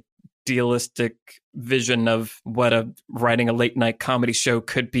this idealistic vision of what writing a late night comedy show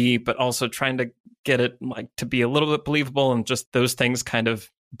could be, but also trying to get it like to be a little bit believable, and just those things kind of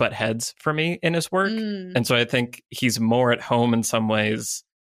butt heads for me in his work. And so I think he's more at home in some ways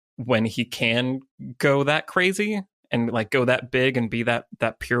when he can go that crazy and like go that big and be that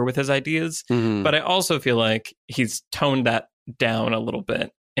pure with his ideas. But I also feel like he's toned that down a little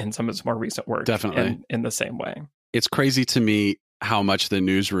bit in some of his more recent work. Definitely. In the same way. It's crazy to me how much the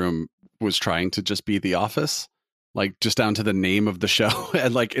Newsroom was trying to just be The Office, like just down to the name of the show.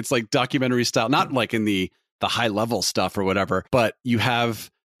 And like, it's like documentary style, not like in the high level stuff or whatever, but you have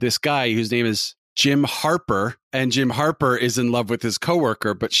this guy whose name is Jim Harper, and Jim Harper is in love with his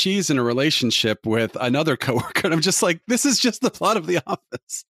coworker, but she's in a relationship with another coworker. And I'm just like, this is just the plot of The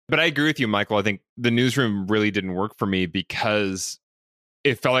Office. But I agree with you, Michael. I think the Newsroom really didn't work for me because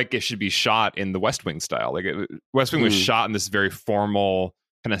it felt like it should be shot in the West Wing style. Like West Wing was shot in this very formal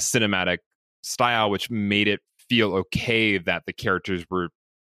kind of cinematic style, which made it feel okay that the characters were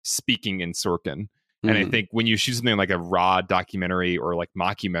speaking in Sorkin. And I think when you shoot something like a raw documentary or like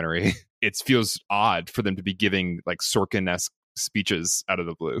mockumentary, it feels odd for them to be giving like Sorkin-esque speeches out of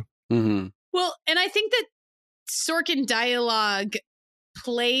the blue. Well, and I think that Sorkin dialogue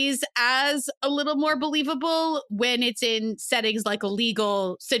plays as a little more believable when it's in settings like a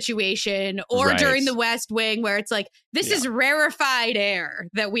legal situation or during the West Wing, where it's like, this is rarefied air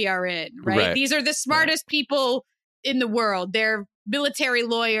that we are in, right? These are the smartest people in the world. They're military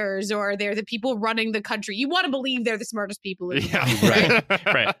lawyers, or they're the people running the country. You want to believe they're the smartest people in the world,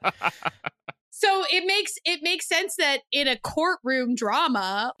 right? So it makes sense that in a courtroom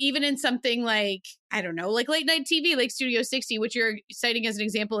drama, even in something like, I don't know, like late night TV, like Studio 60, which you're citing as an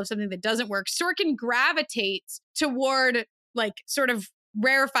example of something that doesn't work, Sorkin gravitates toward like sort of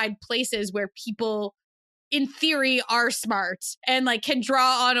rarefied places where people in theory are smart and like can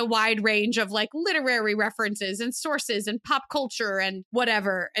draw on a wide range of like literary references and sources and pop culture and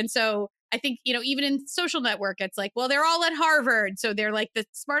whatever. And so I think, even in Social Network, it's like, well, they're all at Harvard. So they're like the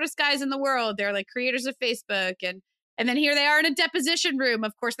smartest guys in the world. They're like creators of Facebook. And then here they are in a deposition room.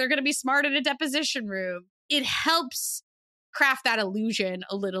 Of course, they're going to be smart in a deposition room. It helps craft that illusion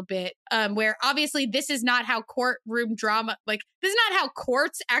a little bit, where obviously this is not how courtroom drama, like this is not how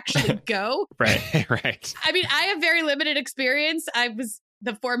courts actually go. Right. I mean, I have very limited experience. I was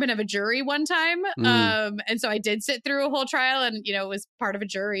the foreman of a jury one time. And so I did sit through a whole trial and, it was part of a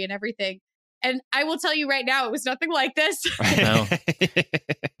jury and everything. And I will tell you right now, it was nothing like this.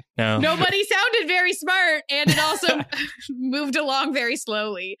 No. Nobody sounded very smart, and it also moved along very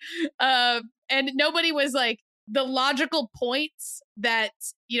slowly. And nobody was like, the logical points that,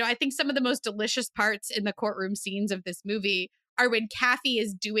 I think some of the most delicious parts in the courtroom scenes of this movie are when Kathy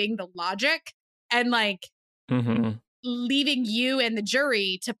is doing the logic and like leaving you and the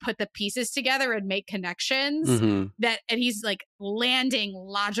jury to put the pieces together and make connections and he's like landing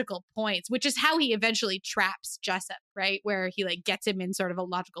logical points, which is how he eventually traps Jessup, right? Where he like gets him in sort of a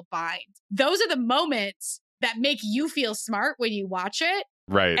logical bind. Those are the moments that make you feel smart when you watch it.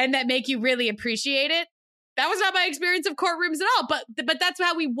 Right. And that make you really appreciate it. That was not my experience of courtrooms at all, but that's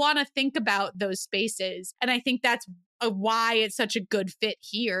how we want to think about those spaces. And I think that's why it's such a good fit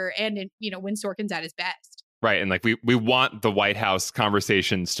here and in, when Sorkin's at his best. Right. And like we want the White House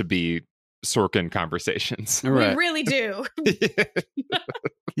conversations to be Sorkin conversations. Right. We really do.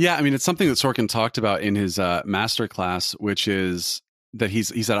 Yeah, I mean, it's something that Sorkin talked about in his masterclass, which is that he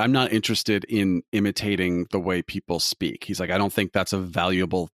said, I'm not interested in imitating the way people speak. He's like, I don't think that's a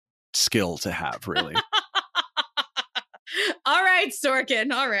valuable skill to have, really. All right,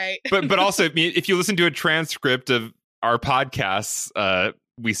 Sorkin. All right. But also, if you listen to a transcript of our podcasts,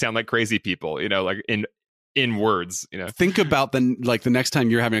 we sound like crazy people, like in words, Think about the next time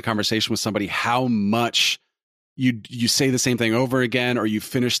you're having a conversation with somebody, how much you say the same thing over again, or you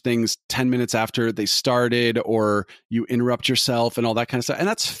finish things 10 minutes after they started, or you interrupt yourself and all that kind of stuff. And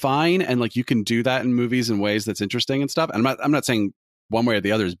that's fine. And like, you can do that in movies in ways that's interesting and stuff. And I'm not saying one way or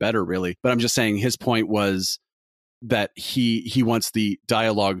the other is better, really, but I'm just saying his point was that he wants the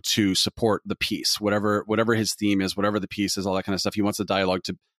dialogue to support the piece, whatever his theme is, whatever the piece is, all that kind of stuff. He wants the dialogue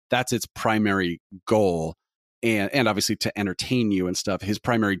that's its primary goal. And obviously to entertain you and stuff. His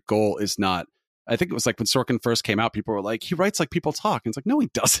primary goal is not, I think it was like when Sorkin first came out, people were like, he writes like people talk. And it's like, no, he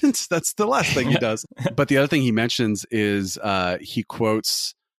doesn't. That's the last thing he does. But the other thing he mentions is he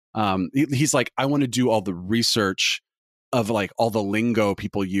quotes, he's like, I want to do all the research of like all the lingo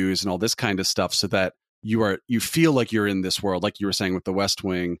people use and all this kind of stuff so that you feel like you're in this world, like you were saying with the West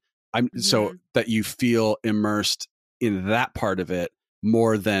Wing. So that you feel immersed in that part of it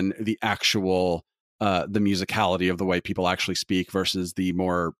more than the actual the musicality of the way people actually speak versus the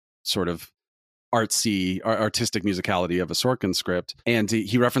more sort of artistic musicality of a Sorkin script. And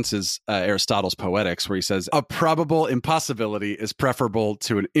he references Aristotle's Poetics, where he says a probable impossibility is preferable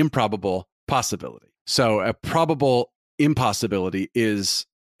to an improbable possibility. So a probable impossibility is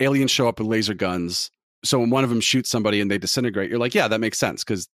aliens show up with laser guns. So when one of them shoots somebody and they disintegrate, you're like, yeah, that makes sense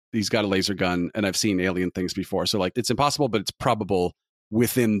because he's got a laser gun and I've seen alien things before. So like, it's impossible, but it's probable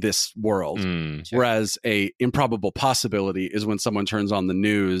within this world. Sure. Whereas a improbable possibility is when someone turns on the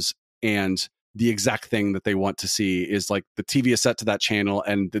news and the exact thing that they want to see is like the TV is set to that channel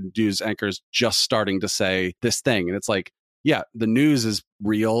and the news anchor's just starting to say this thing. And it's like, yeah, the news is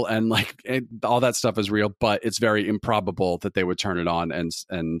real and like all that stuff is real, but it's very improbable that they would turn it on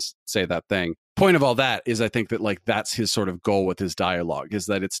and say that thing. Point of all that is I think that like that's his sort of goal with his dialogue, is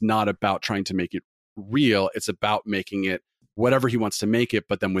that it's not about trying to make it real. It's about making it whatever he wants to make it.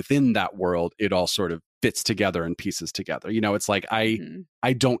 But then within that world, it all sort of fits together and pieces together. It's like, I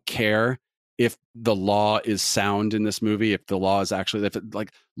don't care if the law is sound in this movie, if the law is actually, if it,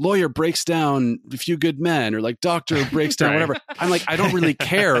 like lawyer breaks down A Few Good Men, or like doctor breaks down, whatever. I'm like, I don't really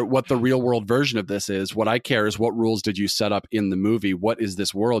care what the real world version of this is. What I care is what rules did you set up in the movie? What is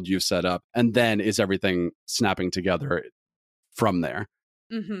this world you've set up? And then is everything snapping together from there?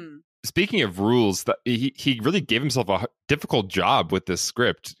 Mm-hmm. Speaking of rules, he really gave himself a difficult job with this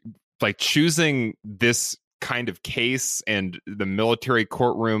script, like choosing this kind of case and the military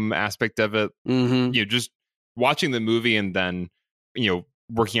courtroom aspect of it. Just watching the movie and then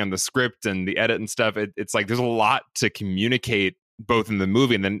working on the script and the edit and stuff, it's like there's a lot to communicate both in the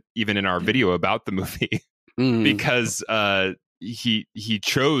movie and then even in our video about the movie because he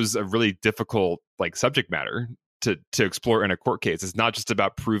chose a really difficult like subject matter to explore in a court case. It's not just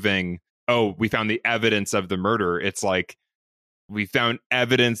about proving, oh, we found the evidence of the murder. It's like, we found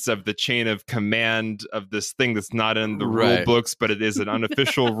evidence of the chain of command of this thing that's not in the rule books, but it is an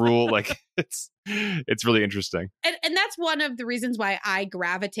unofficial rule. Like it's really interesting. And that's one of the reasons why I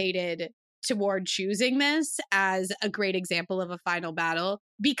gravitated toward choosing this as a great example of a final battle.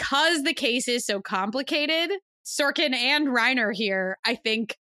 Because the case is so complicated, Sorkin and Reiner here, I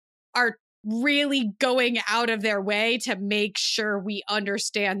think, are really going out of their way to make sure we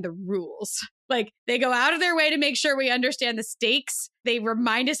understand the rules. Like, they go out of their way to make sure we understand the stakes. They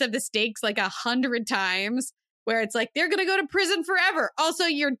remind us of the stakes like 100 times, where it's like, they're going to go to prison forever. Also,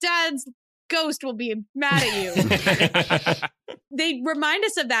 your dad's ghost will be mad at you. They remind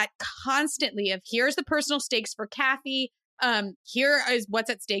us of that constantly, of here's the personal stakes for Kathy. Here is what's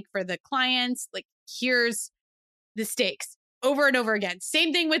at stake for the clients. Like, here's the stakes over and over again.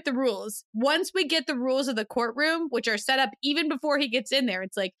 Same thing with the rules. Once we get the rules of the courtroom, which are set up even before he gets in there,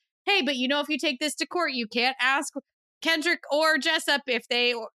 it's like, hey, but if you take this to court, you can't ask Kendrick or Jessup if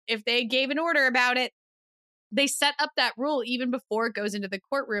they gave an order about it. They set up that rule even before it goes into the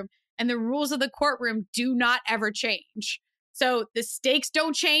courtroom, and the rules of the courtroom do not ever change. So the stakes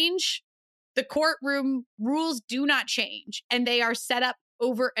don't change. The courtroom rules do not change, and they are set up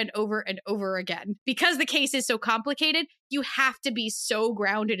over and over and over again. Because the case is so complicated, you have to be so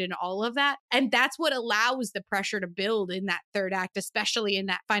grounded in all of that. And that's what allows the pressure to build in that third act, especially in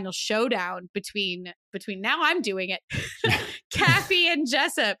that final showdown between now I'm doing it, Kathy and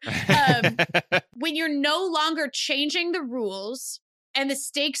Jessup. When you're no longer changing the rules and the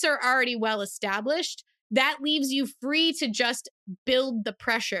stakes are already well established, that leaves you free to just build the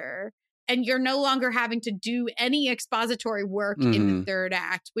pressure. And you're no longer having to do any expository work in the third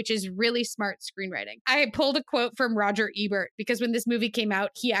act, which is really smart screenwriting. I pulled a quote from Roger Ebert, because when this movie came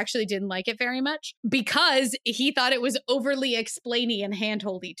out, he actually didn't like it very much because he thought it was overly explainy and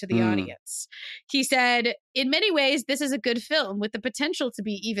handholdy to the audience. He said, in many ways, this is a good film with the potential to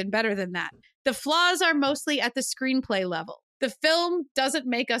be even better than that. The flaws are mostly at the screenplay level. The film doesn't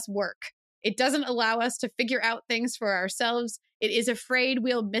make us work. It doesn't allow us to figure out things for ourselves. It is afraid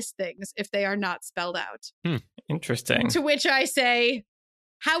we'll miss things if they are not spelled out. Interesting. To which I say,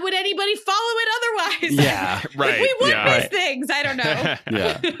 how would anybody follow it otherwise? Yeah, right. We would miss things. I don't know.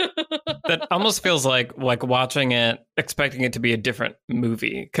 Yeah. That almost feels like watching it, expecting it to be a different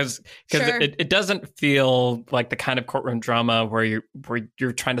movie, because Sure. it doesn't feel like the kind of courtroom drama where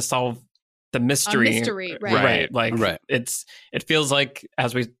you're trying to solve the mystery. A mystery, right. Like, it feels like,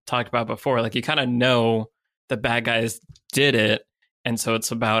 as we talked about before, like you kind of know the bad guys did it, and so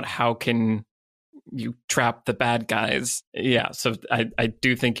it's about how can you trap the bad guys. Yeah, so I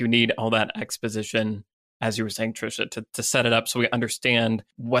do think you need all that exposition, as you were saying, Trisha, to set it up so we understand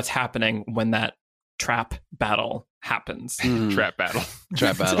what's happening when that trap battle happens. Trap battle. The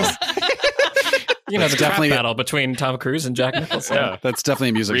trap battle between Tom Cruise and Jack Nicholson. Yeah, that's definitely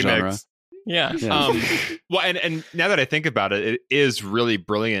a music genre. Yeah. Well, and now that I think about it, it is really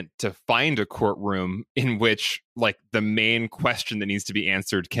brilliant to find a courtroom in which, like, the main question that needs to be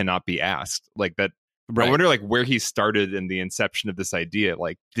answered cannot be asked. Like that. Right. I wonder, like, where he started in the inception of this idea.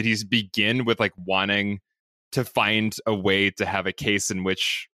 Like, did he begin with like wanting to find a way to have a case in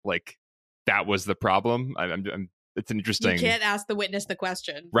which, like, that was the problem? It's an interesting. You can't ask the witness the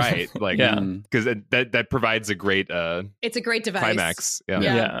question, right? Like, because that provides a great. It's a great device. Climax.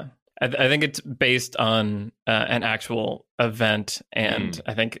 Yeah. I think it's based on an actual event, and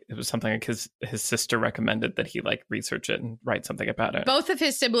I think it was something like his sister recommended that he like research it and write something about it. Both of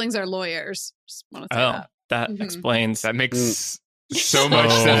his siblings are lawyers. Just want to say that explains. That makes so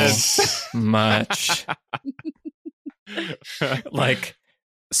much sense. Much. Like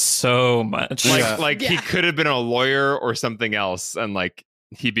so much. Like he could have been a lawyer or something else, and like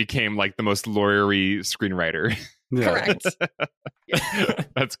he became like the most lawyery screenwriter. Yeah. Correct.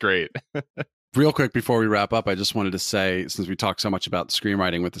 That's great. Real quick before we wrap up, I just wanted to say, since we talked so much about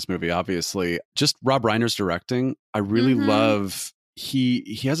screenwriting with this movie, obviously, just Rob Reiner's directing. I really love.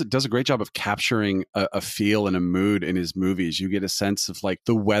 He does a great job of capturing a feel and a mood in his movies. You get a sense of like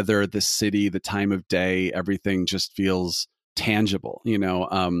the weather, the city, the time of day. Everything just feels tangible.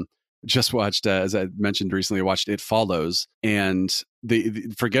 Just watched, as I mentioned recently, I watched It Follows, and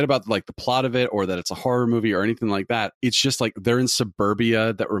the forget about like the plot of it or that it's a horror movie or anything like that. It's just like they're in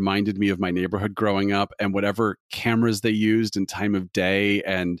suburbia that reminded me of my neighborhood growing up, and whatever cameras they used and time of day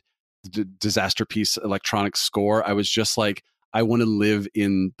and disaster piece electronic score. I was just like, I want to live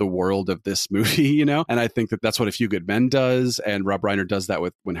in the world of this movie, And I think that that's what A Few Good Men does. And Rob Reiner does that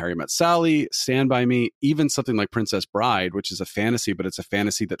with When Harry Met Sally, Stand By Me, even something like Princess Bride, which is a fantasy, but it's a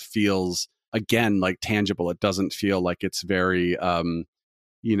fantasy that feels, again, like tangible. It doesn't feel like it's very,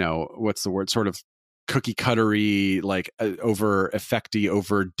 what's the word? Sort of cookie cuttery, like over effecty,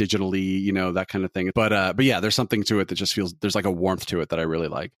 over digitally, that kind of thing. But yeah, there's something to it that just feels, there's like a warmth to it that I really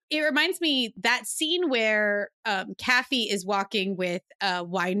like. It reminds me that scene where Kaffee is walking with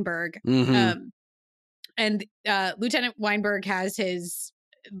Weinberg, Mm-hmm. and Lieutenant Weinberg has his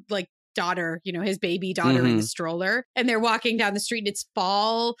daughter, his baby daughter in the stroller, and they're walking down the street and it's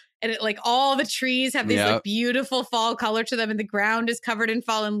fall, and all the trees have this beautiful fall color to them, and the ground is covered in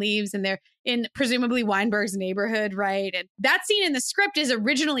fallen leaves, and they're in presumably Weinberg's neighborhood, right? And that scene in the script is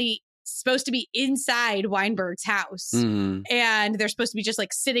originally supposed to be inside Weinberg's house, and they're supposed to be just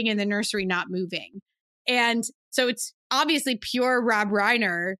sitting in the nursery not moving. And so it's obviously pure Rob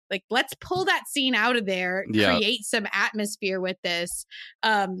Reiner. Let's pull that scene out of there, create some atmosphere with this,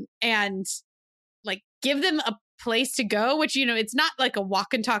 and give them a place to go, which, it's not like a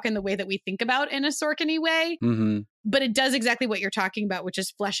walk and talk in the way that we think about in a Sorkin-y way, but it does exactly what you're talking about, which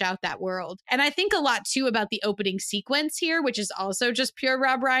is flesh out that world. And I think a lot too about the opening sequence here, which is also just pure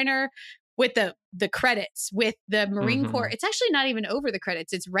Rob Reiner, with the credits, with the Marine Corps. It's actually not even over the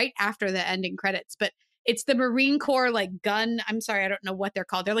credits. It's right after the ending credits, but it's the Marine Corps gun. I'm sorry, I don't know what they're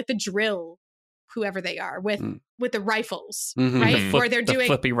called. They're the drill, whoever they are, with the rifles, right? Where they're doing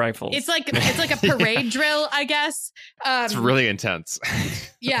flippy rifles. It's like a parade drill, I guess. It's really intense.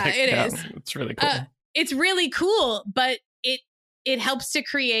 Yeah, it is. It's really cool. It's really cool, but it helps to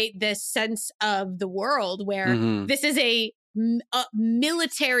create this sense of the world where this is a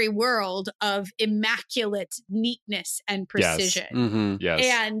military world of immaculate neatness and precision. Yes.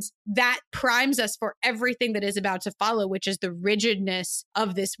 And that primes us for everything that is about to follow, which is the rigidness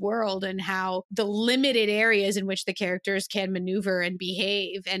of this world and how the limited areas in which the characters can maneuver and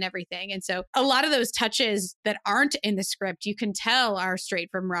behave and everything. And so a lot of those touches that aren't in the script, you can tell are straight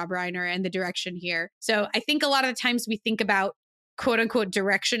from Rob Reiner and the direction here. So I think a lot of the times we think about quote unquote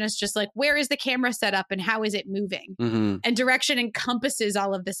direction as just where is the camera set up and how is it moving? And direction encompasses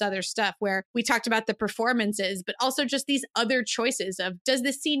all of this other stuff where we talked about the performances, but also just these other choices of, does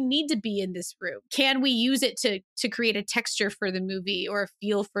this scene need to be in this room? Can we use it to create a texture for the movie or a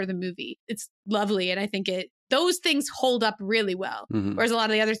feel for the movie? It's lovely. And I think those things hold up really well. Whereas a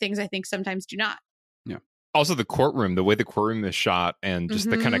lot of the other things I think sometimes do not. Yeah. Also the courtroom, the way the courtroom is shot and just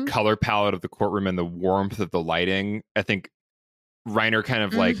the kind of color palette of the courtroom and the warmth of the lighting, I think Reiner kind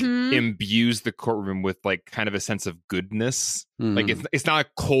of imbues the courtroom with kind of a sense of goodness. It's not a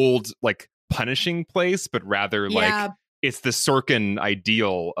cold, punishing place, but rather it's the Sorkin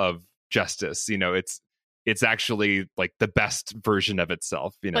ideal of justice. It's actually the best version of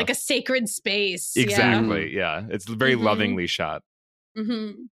itself, like a sacred space. Exactly. Yeah. It's very lovingly shot.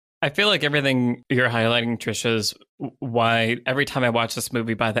 I feel like everything you're highlighting, Trisha, is why every time I watch this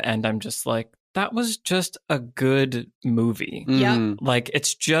movie, by the end, I'm just that was just a good movie. Yeah.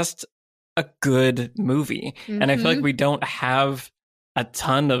 It's just a good movie. And I feel like we don't have a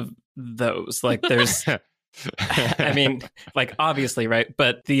ton of those. There's, I mean, obviously, right?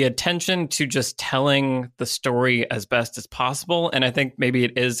 But the attention to just telling the story as best as possible. And I think maybe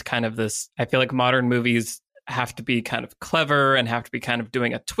it is kind of this, I feel like modern movies have to be kind of clever and have to be kind of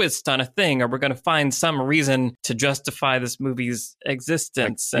doing a twist on a thing, or we're going to find some reason to justify this movie's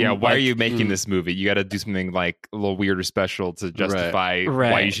existence. Why are you making this movie? You got to do something a little weird or special to justify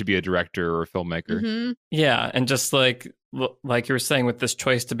why you should be a director or a filmmaker. Yeah, and just like you were saying with this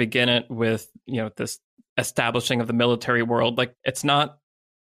choice to begin it with, this establishing of the military world, it's not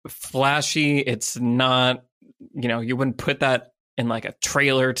flashy. It's not, you wouldn't put that in a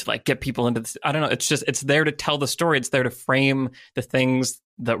trailer to get people into this. I don't know. It's there to tell the story. It's there to frame the things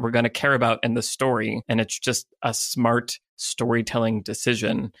that we're going to care about in the story. And it's just a smart storytelling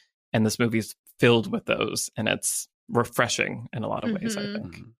decision. And this movie's filled with those. And it's refreshing in a lot of ways, I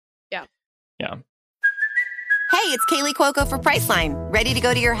think. Yeah. Yeah. Hey, it's Kaylee Cuoco for Priceline. Ready to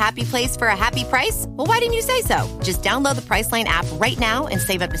go to your happy place for a happy price? Well, why didn't you say so? Just download the Priceline app right now and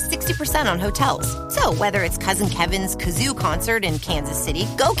save up to 60% on hotels. So whether it's Cousin Kevin's Kazoo Concert in Kansas City,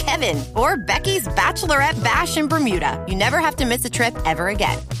 go Kevin, or Becky's Bachelorette Bash in Bermuda, you never have to miss a trip ever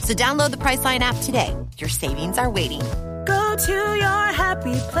again. So download the Priceline app today. Your savings are waiting. Go to your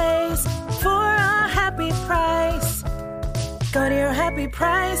happy place for a happy price. Go to your happy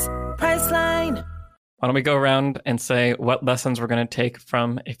price, Priceline. Why don't we go around and say what lessons we're going to take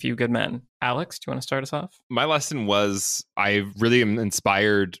from A Few Good Men? Alex, do you want to start us off? My lesson was I really am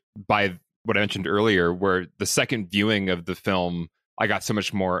inspired by what I mentioned earlier, where the second viewing of the film, I got so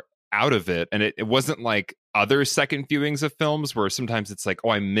much more out of it. And it wasn't like other second viewings of films where sometimes it's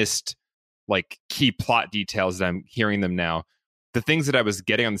I missed key plot details that I'm hearing them now. The things that I was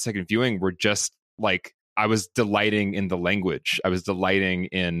getting on the second viewing were just I was delighting in the language. I was delighting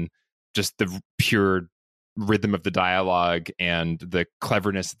in just the pure rhythm of the dialogue and the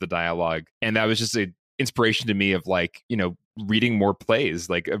cleverness of the dialogue. And that was just an inspiration to me of like, you know, reading more plays,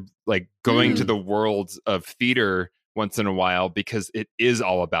 like going to the world of theater once in a while, because it is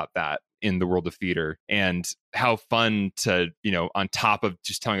all about that in the world of theater. And how fun to, you know, on top of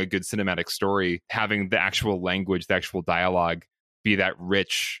just telling a good cinematic story, having the actual language, the actual dialogue be that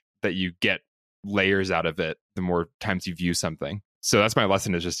rich that you get layers out of it the more times you view something. So that's my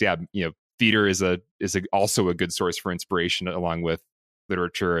lesson, is just, yeah, you know, theater is also a good source for inspiration, along with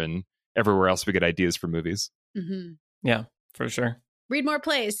literature and everywhere else we get ideas for movies. Mm-hmm. Yeah, for sure. Read more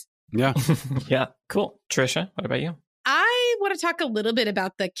plays. Yeah. Yeah, cool. Trisha, what about you? I want to talk a little bit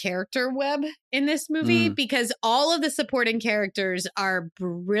about the character web in this movie, because all of the supporting characters are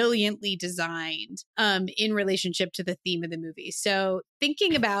brilliantly designed in relationship to the theme of the movie. So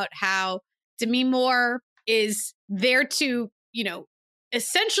thinking about how Demi Moore is there to, you know,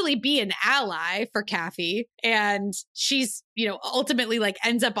 essentially be an ally for Kathy, and she's, you know, ultimately like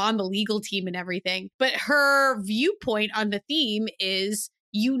ends up on the legal team and everything. But her viewpoint on the theme is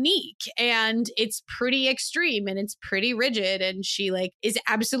unique, and it's pretty extreme, and it's pretty rigid, and she like is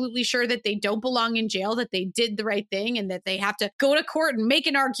absolutely sure that they don't belong in jail, that they did the right thing, and that they have to go to court and make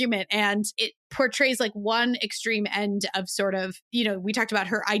an argument. And it portrays like one extreme end of sort of, you know, we talked about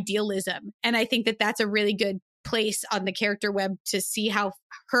her idealism, and I think that that's a really good place on the character web to see how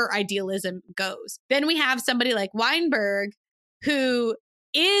her idealism goes. Then we have somebody like Weinberg, who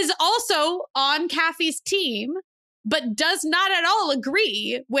is also on Kathy's team, but does not at all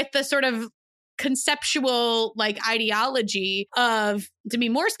agree with the sort of conceptual like ideology of Demi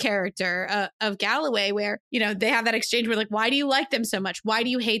Moore's character of Galloway, where, you know, they have that exchange where like, why do you like them so much? Why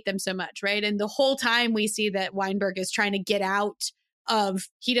do you hate them so much? Right. And the whole time we see that Weinberg is trying to get out of,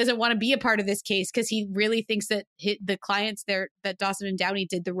 he doesn't want to be a part of this case because he really thinks that the clients there, that Dawson and Downey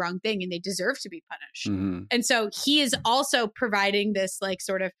did the wrong thing and they deserve to be punished. Mm-hmm. And so he is also providing this like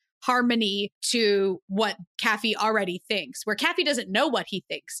sort of harmony to what Kathy already thinks, where Kathy doesn't know what he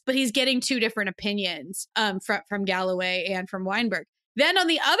thinks, but he's getting two different opinions from Galloway and from Weinberg. Then on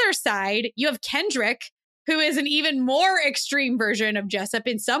the other side, you have Kendrick, who is an even more extreme version of Jessup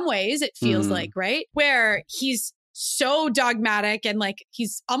in some ways, it feels like, right? Where he's so dogmatic and like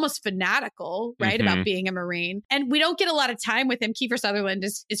he's almost fanatical, right, about being a Marine. And we don't get a lot of time with him. Kiefer Sutherland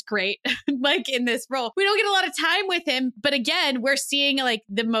is great, like in this role. We don't get a lot of time with him, but again, we're seeing like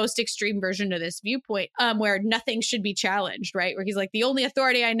the most extreme version of this viewpoint, where nothing should be challenged, right? Where he's like, the only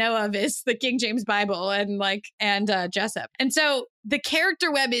authority I know of is the King James Bible and Jessup. And so the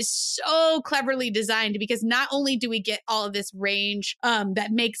character web is so cleverly designed, because not only do we get all of this range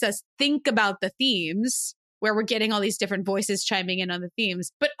that makes us think about the themes, where we're getting all these different voices chiming in on the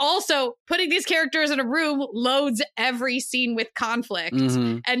themes, but also putting these characters in a room loads every scene with conflict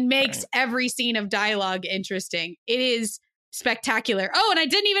and makes every scene of dialogue interesting. It is spectacular. Oh, and I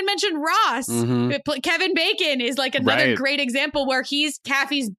didn't even mention Ross. Kevin Bacon is like another great example where he's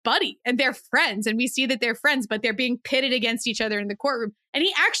Kathy's buddy and they're friends, and we see that they're friends, but they're being pitted against each other in the courtroom. And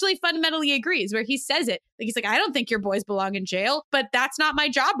he actually fundamentally agrees, where he says it. Like, he's like, I don't think your boys belong in jail, but that's not my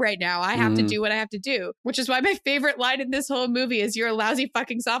job right now. I have to do what I have to do, which is why my favorite line in this whole movie is, you're a lousy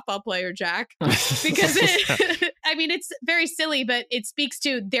fucking softball player, Jack. Because I mean, it's very silly, but it speaks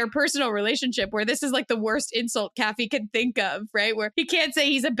to their personal relationship, where this is like the worst insult Kathy can think of, right? Where he can't say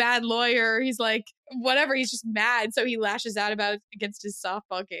he's a bad lawyer. He's like, whatever, he's just mad, so he lashes out about it against his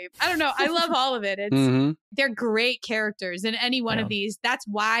softball game. I don't know. I love all of it. It's they're great characters in any one of these. That's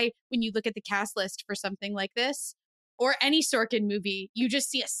why when you look at the cast list for something like this, or any Sorkin movie, you just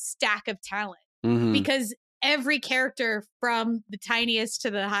see a stack of talent, because every character from the tiniest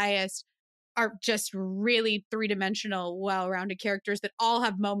to the highest are just really three-dimensional, well-rounded characters that all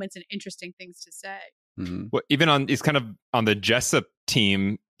have moments and interesting things to say. Well, even he's kind of on the Jessup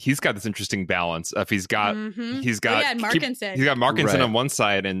team, he's got this interesting balance of he's got Markinson. He's got Markinson on one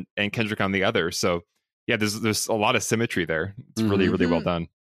side and Kendrick on the other. So yeah, there's a lot of symmetry there. It's really, really well done.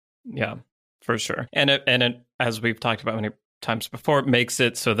 Yeah, for sure. And it, as we've talked about many times before, it makes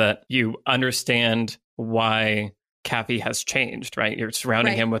it so that you understand why Kathy has changed, right? You're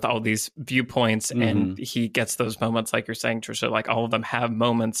surrounding him with all these viewpoints, and he gets those moments, like you're saying, Trisha, like all of them have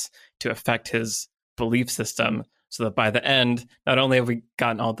moments to affect his belief system, so that by the end, not only have we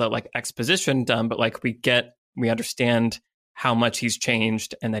gotten all the like exposition done, but like we understand how much he's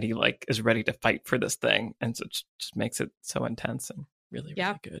changed, and that he like is ready to fight for this thing. And so it just makes it so intense and really,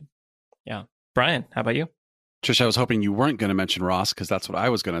 really good. Yeah. Brian, how about you? Trish, I was hoping you weren't going to mention Ross, because that's what I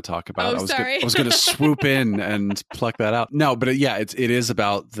was going to talk about. Oh, sorry. I was going to swoop in and pluck that out. No, but it is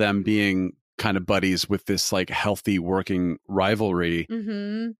about them being kind of buddies with this like healthy working rivalry.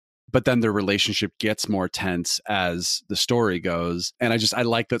 but then their relationship gets more tense as the story goes. And I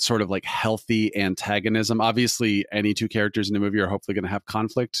like that sort of like healthy antagonism. Obviously, any two characters in a movie are hopefully going to have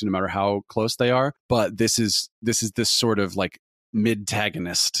conflict no matter how close they are. But this is this sort of like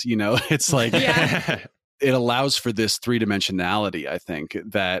mid-tagonist, you know? It's like it allows for this three-dimensionality, I think,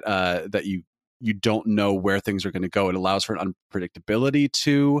 that that you don't know where things are going to go. It allows for an unpredictability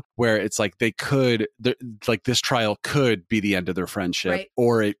too, where it's like like this trial could be the end of their friendship,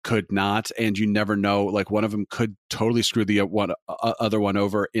 or it could not, and you never know. Like one of them could totally screw the other one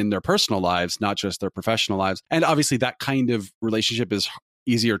over in their personal lives, not just their professional lives. And obviously, that kind of relationship is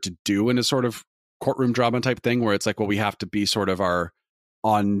easier to do in a sort of courtroom drama type thing, where it's like, well, we have to be sort of our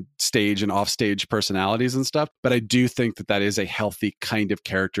on stage and off stage personalities and stuff. But I do think that is a healthy kind of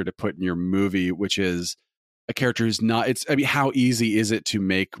character to put in your movie, which is a character who's not, how easy is it to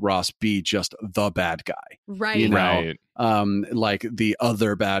make Ross be just the bad guy? Right. You know? Right. Like the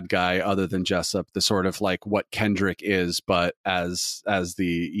other bad guy other than Jessup, the sort of like what Kendrick is, but as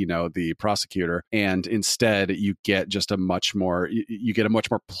the, you know, the prosecutor. And instead you get just you get a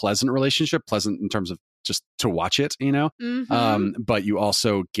much more pleasant relationship, pleasant in terms of just to watch it, you know. But you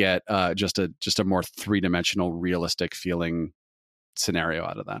also get just a more three-dimensional realistic feeling scenario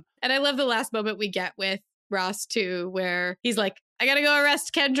out of that. And I love the last moment we get with Ross too, where he's like, I gotta go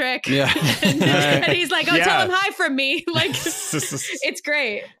arrest Kendrick. Yeah. and he's like, tell him hi from me. Like, it's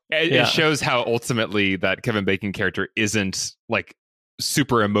great. It shows how ultimately that Kevin Bacon character isn't like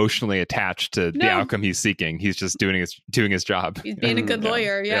super emotionally attached to the outcome he's seeking. He's just doing his job. He's being a good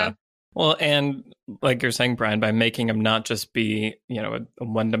lawyer. Yeah. Well, and like you're saying, Brian, by making him not just be, you know, a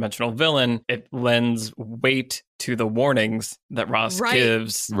one-dimensional villain, it lends weight to the warnings that Ross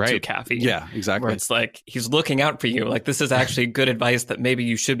gives to Kathy. Yeah, exactly. Where it's like, he's looking out for you. Like, this is actually good advice that maybe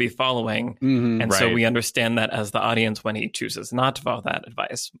you should be following. And so we understand that as the audience when he chooses not to follow that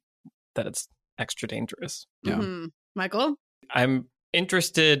advice, that it's extra dangerous. Yeah. Michael? I'm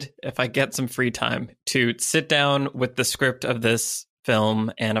interested, if I get some free time, to sit down with the script of this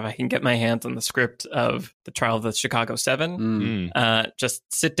film, and if I can get my hands on the script of The Trial of the Chicago 7, just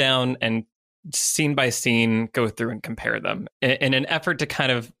sit down and scene by scene go through and compare them in an effort to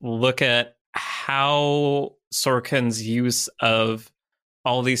kind of look at how Sorkin's use of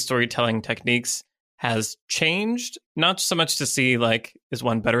all these storytelling techniques has changed, not so much to see like is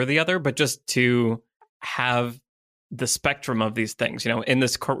one better or the other, but just to have the spectrum of these things. You know, in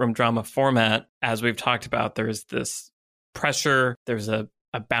this courtroom drama format, as we've talked about, there's this pressure, there's a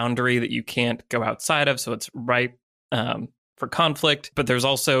boundary that you can't go outside of, so it's ripe for conflict. But there's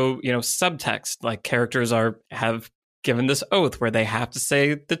also, you know, subtext, like characters have given this oath where they have to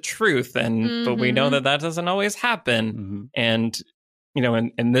say the truth, and but we know that doesn't always happen. And you know,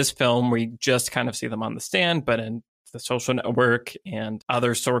 in this film we just kind of see them on the stand, but in The Social Network and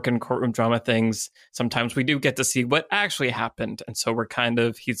other Sorkin courtroom drama things, sometimes we do get to see what actually happened. And so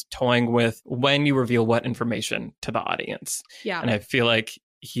he's toying with when you reveal what information to the audience. Yeah. And I feel like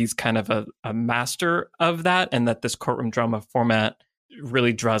he's kind of a master of that, and that this courtroom drama format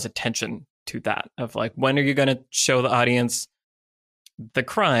really draws attention to that, of like, when are you going to show the audience the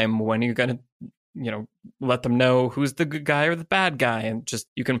crime? When are you going to, you know, let them know who's the good guy or the bad guy? And just,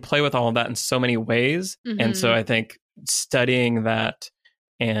 you can play with all of that in so many ways. And so I think studying that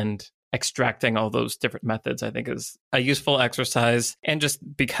and extracting all those different methods, I think, is a useful exercise. And just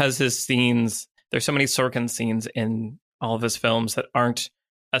because his scenes, there's so many Sorkin scenes in all of his films that aren't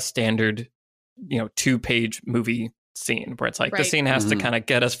a standard, you know, 2-page movie scene, where it's like the scene has to kind of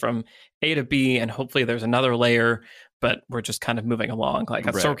get us from A to B, and hopefully there's another layer, but we're just kind of moving along. Like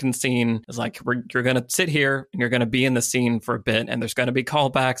a Sorkin scene is like, you're going to sit here and you're going to be in the scene for a bit, and there's going to be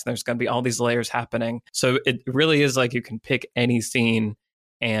callbacks, and there's going to be all these layers happening. So it really is like you can pick any scene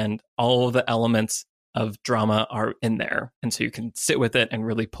and all of the elements of drama are in there. And so you can sit with it and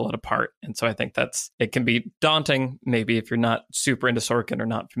really pull it apart. And so I think it can be daunting, maybe if you're not super into Sorkin or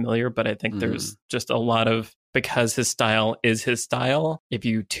not familiar, but I think there's just a lot of, because his style is his style, if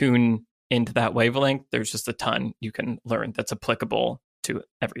you tune into that wavelength, there's just a ton you can learn that's applicable to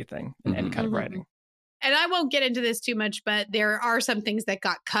everything in any kind of writing. And I won't get into this too much, but there are some things that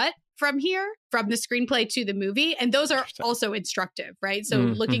got cut from here, from the screenplay to the movie. And those are also instructive, right? So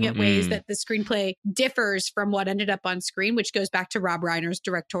looking at ways that the screenplay differs from what ended up on screen, which goes back to Rob Reiner's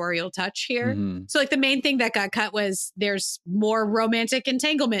directorial touch here. So like the main thing that got cut was there's more romantic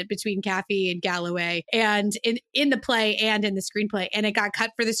entanglement between Kathy and Galloway, and in the play and in the screenplay. And it got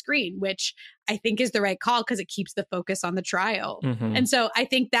cut for the screen, which I think is the right call because it keeps the focus on the trial. And so I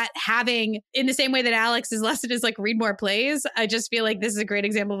think that having, in the same way that Alex's lesson is like read more plays, I just feel like this is a great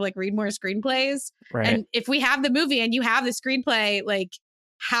example of like read more screenplays. Right. And if we have the movie and you have the screenplay, like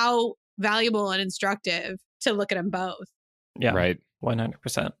how valuable and instructive to look at them both. Yeah, Right.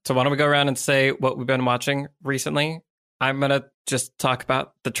 100%. So why don't we go around and say what we've been watching recently? I'm going to just talk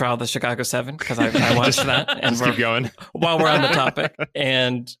about the Trial of the Chicago 7 because I watched that. And Just keep going. while we're on the topic.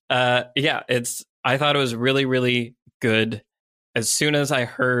 And I thought it was really, really good. As soon as I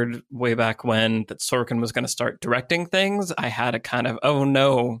heard way back when that Sorkin was going to start directing things, I had a kind of, oh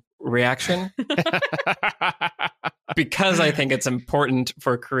no reaction. Because I think it's important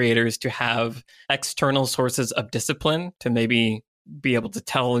for creators to have external sources of discipline to maybe be able to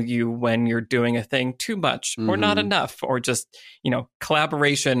tell you when you're doing a thing too much or not enough, or just,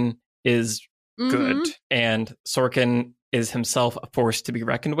 collaboration is good. And Sorkin is himself a force to be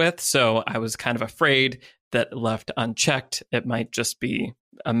reckoned with. So I was kind of afraid that left unchecked, it might just be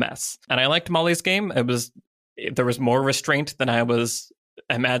a mess. And I liked Molly's Game. There was more restraint than I was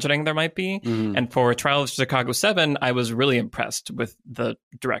imagining there might be. And for Trial of Chicago 7, I was really impressed with the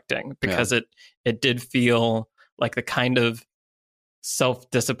directing because it did feel like the kind of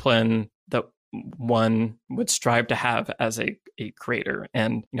self-discipline that one would strive to have as a creator.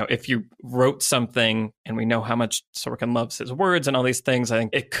 And, if you wrote something, and we know how much Sorkin loves his words and all these things, I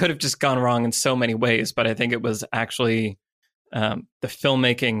think it could have just gone wrong in so many ways. But I think it was actually, the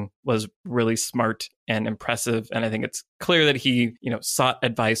filmmaking was really smart and impressive. And I think it's clear that he, sought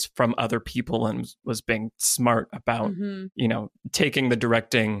advice from other people and was being smart about, taking the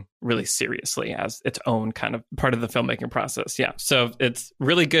directing really seriously as its own kind of part of the filmmaking process. Yeah. So it's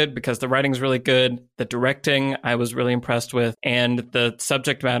really good because the writing's really good. The directing I was really impressed with. And the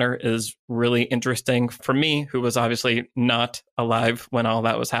subject matter is really interesting for me, who was obviously not alive when all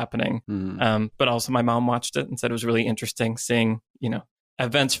that was happening. But also my mom watched it and said it was really interesting seeing,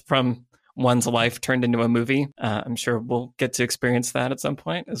 events from one's life turned into a movie. I'm sure we'll get to experience that at some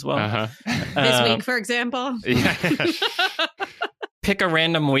point as well. This week, for example. Pick a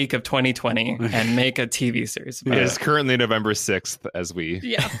random week of 2020 and make a TV series. It is currently November 6th as we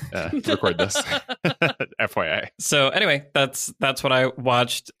record this. FYI. So anyway, that's what I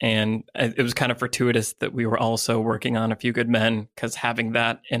watched. And it was kind of fortuitous that we were also working on A Few Good Men, because having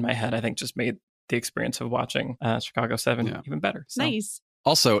that in my head, I think just made the experience of watching Chicago 7 even better. So. Nice.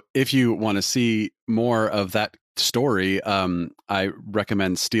 Also, if you want to see more of that story, I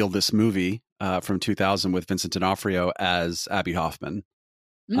recommend Steal This Movie from 2000 with Vincent D'Onofrio as Abby Hoffman.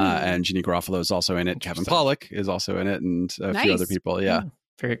 And Jeannie Garofalo is also in it. Kevin Pollak is also in it, and a few other people. Yeah.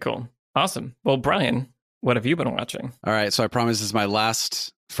 Very cool. Awesome. Well, Brian, what have you been watching? All right. So I promise this is my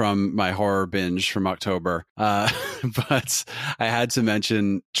last from my horror binge from October. But I had to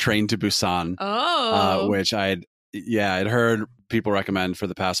mention Train to Busan, which I'd heard people recommend for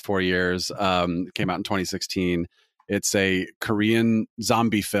the past 4 years. It came out in 2016. It's a Korean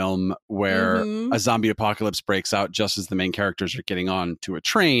zombie film where a zombie apocalypse breaks out just as the main characters are getting on to a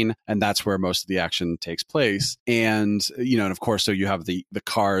train. And that's where most of the action takes place. And, and of course, so you have the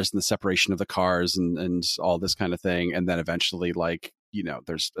cars and the separation of the cars and all this kind of thing. And then eventually,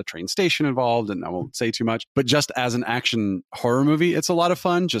 there's a train station involved, and I won't say too much. But just as an action horror movie, it's a lot of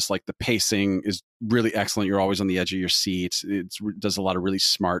fun. Just like the pacing is really excellent. You're always on the edge of your seat. It does a lot of really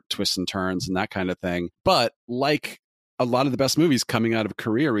smart twists and turns and that kind of thing. But like a lot of the best movies coming out of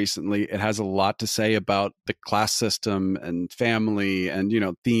Korea recently, it has a lot to say about the class system and family and,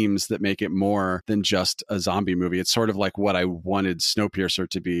 themes that make it more than just a zombie movie. It's sort of like what I wanted Snowpiercer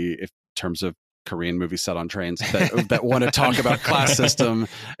to be in terms of Korean movies set on trains that want to talk about class system.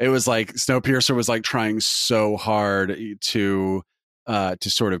 It was like Snowpiercer was like trying so hard to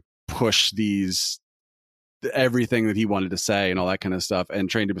sort of push everything that he wanted to say and all that kind of stuff. And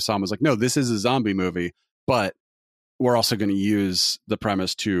Train to Busan was like, no, this is a zombie movie, but we're also going to use the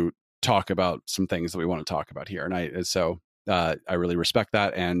premise to talk about some things that we want to talk about here. And I really respect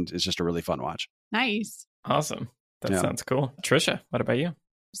that. And it's just a really fun watch. Nice. Awesome. That sounds cool. Trisha, what about you?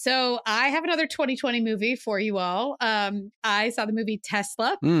 So I have another 2020 movie for you all. I saw the movie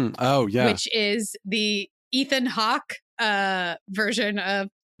Tesla. Which is the Ethan Hawke version of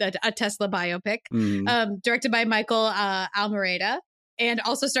a Tesla biopic, directed by Michael Almereyda, and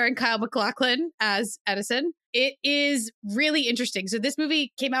also starring Kyle MacLachlan as Edison. It is really interesting. So this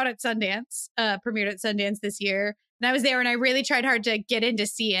movie came out at Sundance, premiered at Sundance this year. And I was there and I really tried hard to get in to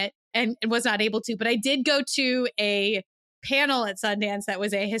see it and was not able to. But I did go to a panel at Sundance that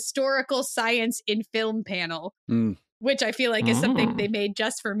was a historical science in film panel, which I feel like is something they made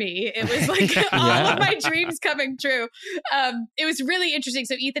just for me. It was like all of my dreams coming true. It was really interesting.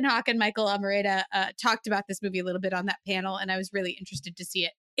 So Ethan Hawke and Michael Almereyda talked about this movie a little bit on that panel, and I was really interested to see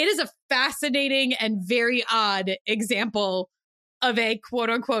it. It is a fascinating and very odd example of a quote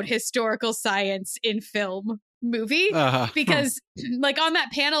unquote historical science in film movie because like on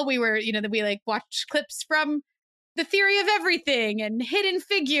that panel we were, we like watched clips from The Theory of Everything and Hidden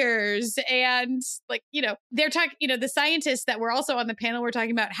Figures, and like, they're talking, the scientists that were also on the panel were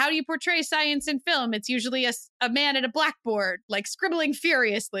talking about how do you portray science in film? It's usually a man at a blackboard, like scribbling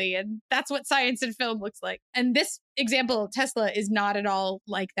furiously, and that's what science in film looks like. And this example, Tesla, is not at all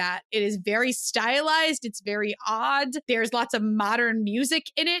like that. It is very stylized. It's very odd. There's lots of modern music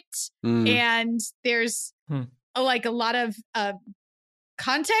in it, and there's like a lot of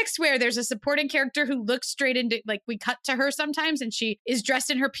context where there's a supporting character who looks straight into, like, we cut to her sometimes and she is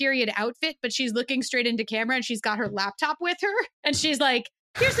dressed in her period outfit, but she's looking straight into camera and she's got her laptop with her. And she's like,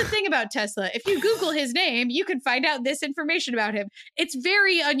 here's the thing about Tesla. If you Google his name, you can find out this information about him. It's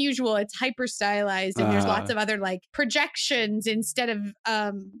very unusual. It's hyper stylized. And there's lots of other like projections instead of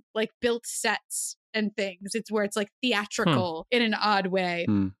like built sets and things. It's where it's like theatrical in an odd way.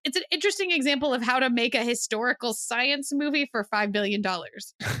 It's an interesting example of how to make a historical science movie for $5 billion.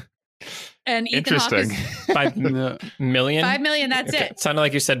 And Ethan Hawke is $5 million. $5 million. That's okay. it. It sounded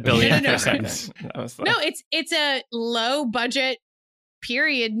like you said billion. No. For a second. No, it's a low budget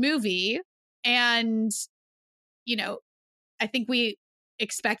period movie, and I think we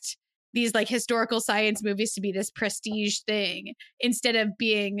expect these like historical science movies to be this prestige thing instead of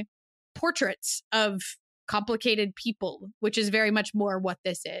being portraits of complicated people, which is very much more what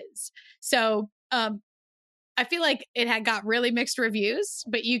this is. So I feel like it had got really mixed reviews,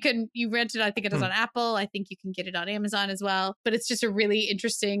 but you rent it. I think it is on Apple. I think you can get it on Amazon as well. But it's just a really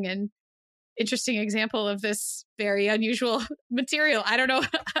interesting example of this very unusual material. I don't know.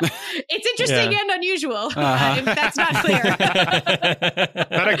 It's interesting and unusual. If that's not clear.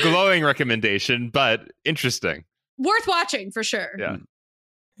 Not a glowing recommendation, but interesting. Worth watching for sure. Yeah.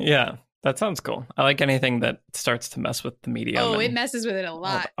 Yeah, that sounds cool. I like anything that starts to mess with the medium. Oh, it messes with it a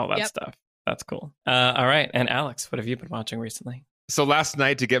lot. All that stuff. That's cool. All right. And Alex, what have you been watching recently? So last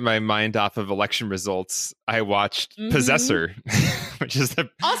night, to get my mind off of election results, I watched Possessor, which is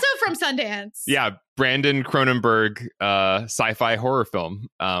also from Sundance. Yeah, Brandon Cronenberg sci-fi horror film.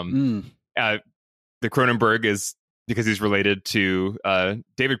 The Cronenberg is because he's related to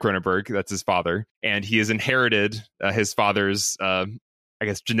David Cronenberg. That's his father. And he has inherited his father's,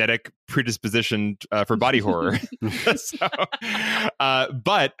 genetic predisposition for body horror.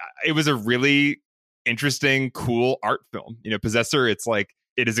 But it was a really interesting, cool art film. Possessor, it's like,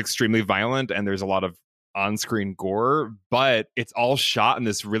 it is extremely violent and there's a lot of on-screen gore, but it's all shot in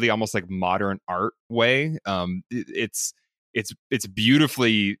this really almost like modern art way. It's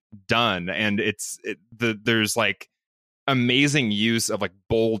beautifully done, and there's like amazing use of like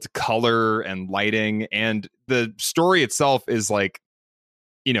bold color and lighting, and the story itself is like,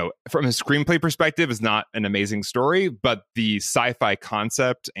 from a screenplay perspective, is not an amazing story, but the sci-fi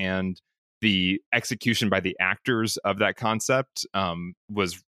concept and the execution by the actors of that concept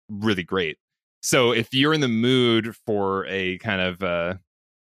was really great. So if you're in the mood for a kind of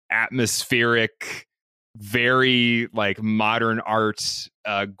atmospheric, very like modern art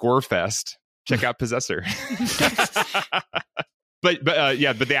gore fest, check out Possessor. But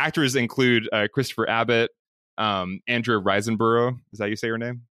the actors include Christopher Abbott, Andrea Riseborough. Is that how you say her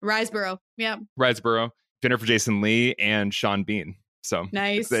name? Riseborough. Yeah. Riseborough, Jennifer Jason Leigh, and Sean Bean. So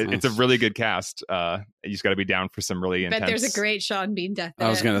nice. It's a really good cast. You just got to be down for some really intense. But there's a great Sean Bean death. I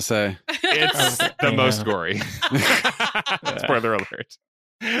was going to say. It's the most gory. Spoiler alert.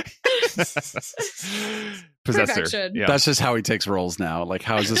 Possessor. Yeah. That's just how he takes roles now. Like,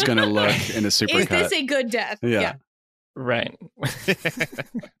 how is this going to look in a supercut? Is this a good death? Yeah. Right.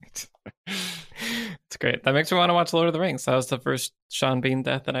 It's great. That makes me want to watch Lord of the Rings. That was the first Sean Bean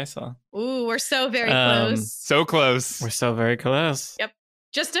death that I saw. Ooh, we're so very close. So close. We're so very close. Yep.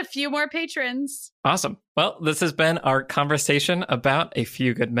 Just a few more patrons. Awesome. Well, this has been our conversation about A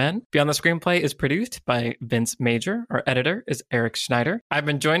Few Good Men. Beyond the Screenplay is produced by Vince Major. Our editor is Eric Schneider. I've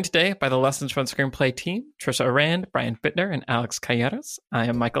been joined today by the Lessons from Screenplay team, Trisha Arand, Brian Bittner, and Alex Calleros. I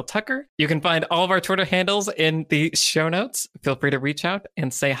am Michael Tucker. You can find all of our Twitter handles in the show notes. Feel free to reach out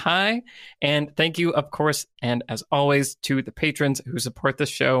and say hi. And thank you, of course, and as always, to the patrons who support the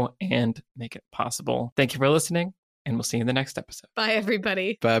show and make it possible. Thank you for listening, and we'll see you in the next episode. Bye,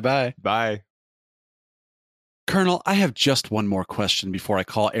 everybody. Bye-bye. Bye. Colonel, I have just one more question before I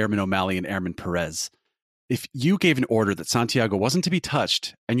call Airman O'Malley and Airman Perez. If you gave an order that Santiago wasn't to be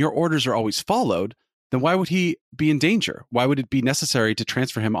touched, and your orders are always followed, then why would he be in danger? Why would it be necessary to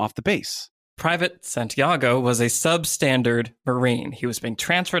transfer him off the base? Private Santiago was a substandard Marine. He was being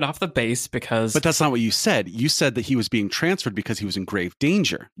transferred off the base because... But that's not what you said. You said that he was being transferred because he was in grave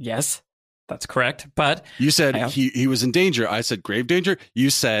danger. Yes, That's correct. But you said he was in danger. I said grave danger. You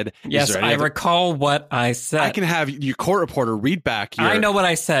said, yes, I recall what I said. I can have your court reporter read back your... I know what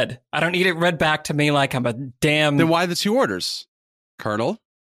I said. I don't need it read back to me like I'm a damn... Then why the 2 orders? Colonel,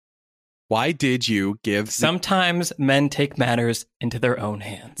 why did you give... Sometimes men take matters into their own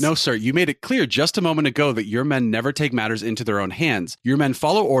hands. No, sir. You made it clear just a moment ago that your men never take matters into their own hands. Your men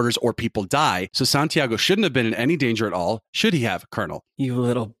follow orders or people die. So Santiago shouldn't have been in any danger at all. Should he have, Colonel? You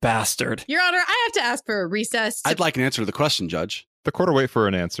little bastard. Your Honor, I have to ask for a recess. I'd like an answer to the question, Judge. The court will wait for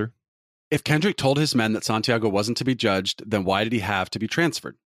an answer. If Kendrick told his men that Santiago wasn't to be judged, then why did he have to be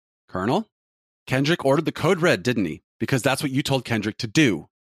transferred? Colonel? Kendrick ordered the code red, didn't he? Because that's what you told Kendrick to do.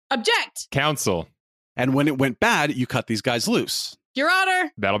 Object. Counsel. And when it went bad, you cut these guys loose. Your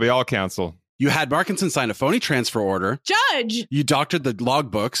Honor. That'll be all, counsel. You had Markinson sign a phony transfer order. Judge. You doctored the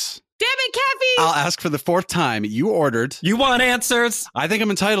logbooks. Damn it, Caffey. I'll ask for the 4th time. You ordered. You want answers? I think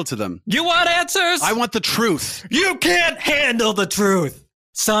I'm entitled to them. You want answers? I want the truth. You can't handle the truth.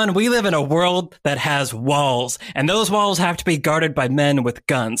 Son, we live in a world that has walls, and those walls have to be guarded by men with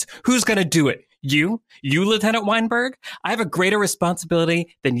guns. Who's going to do it? You, Lieutenant Weinberg? I have a greater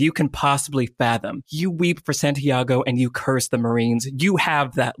responsibility than you can possibly fathom. You weep for Santiago and you curse the Marines. You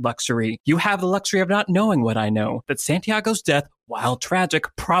have that luxury. You have the luxury of not knowing what I know, that Santiago's death, while tragic,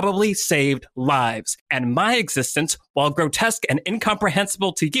 probably saved lives. And my existence, while grotesque and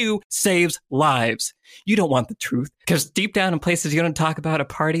incomprehensible to you, saves lives. You don't want the truth, because deep down in places you don't talk about at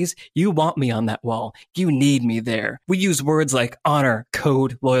parties, you want me on that wall. You need me there. We use words like honor,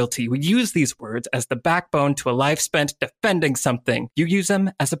 code, loyalty. We use these words as the backbone to a life spent defending something. You use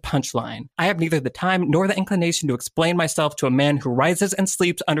them as a punchline. I have neither the time nor the inclination to explain myself to a man who rises and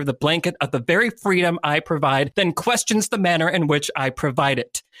sleeps under the blanket of the very freedom I provide, then questions the manner in which I provide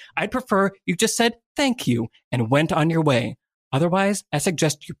it. I'd prefer you just said thank you and went on your way. Otherwise, I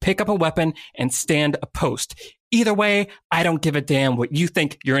suggest you pick up a weapon and stand a post. Either way, I don't give a damn what you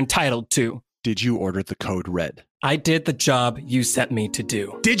think you're entitled to. Did you order the code red? I did the job you sent me to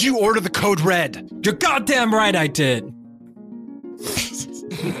do. Did you order the code red? You're goddamn right I did.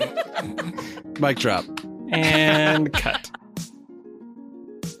 Mic drop. And cut.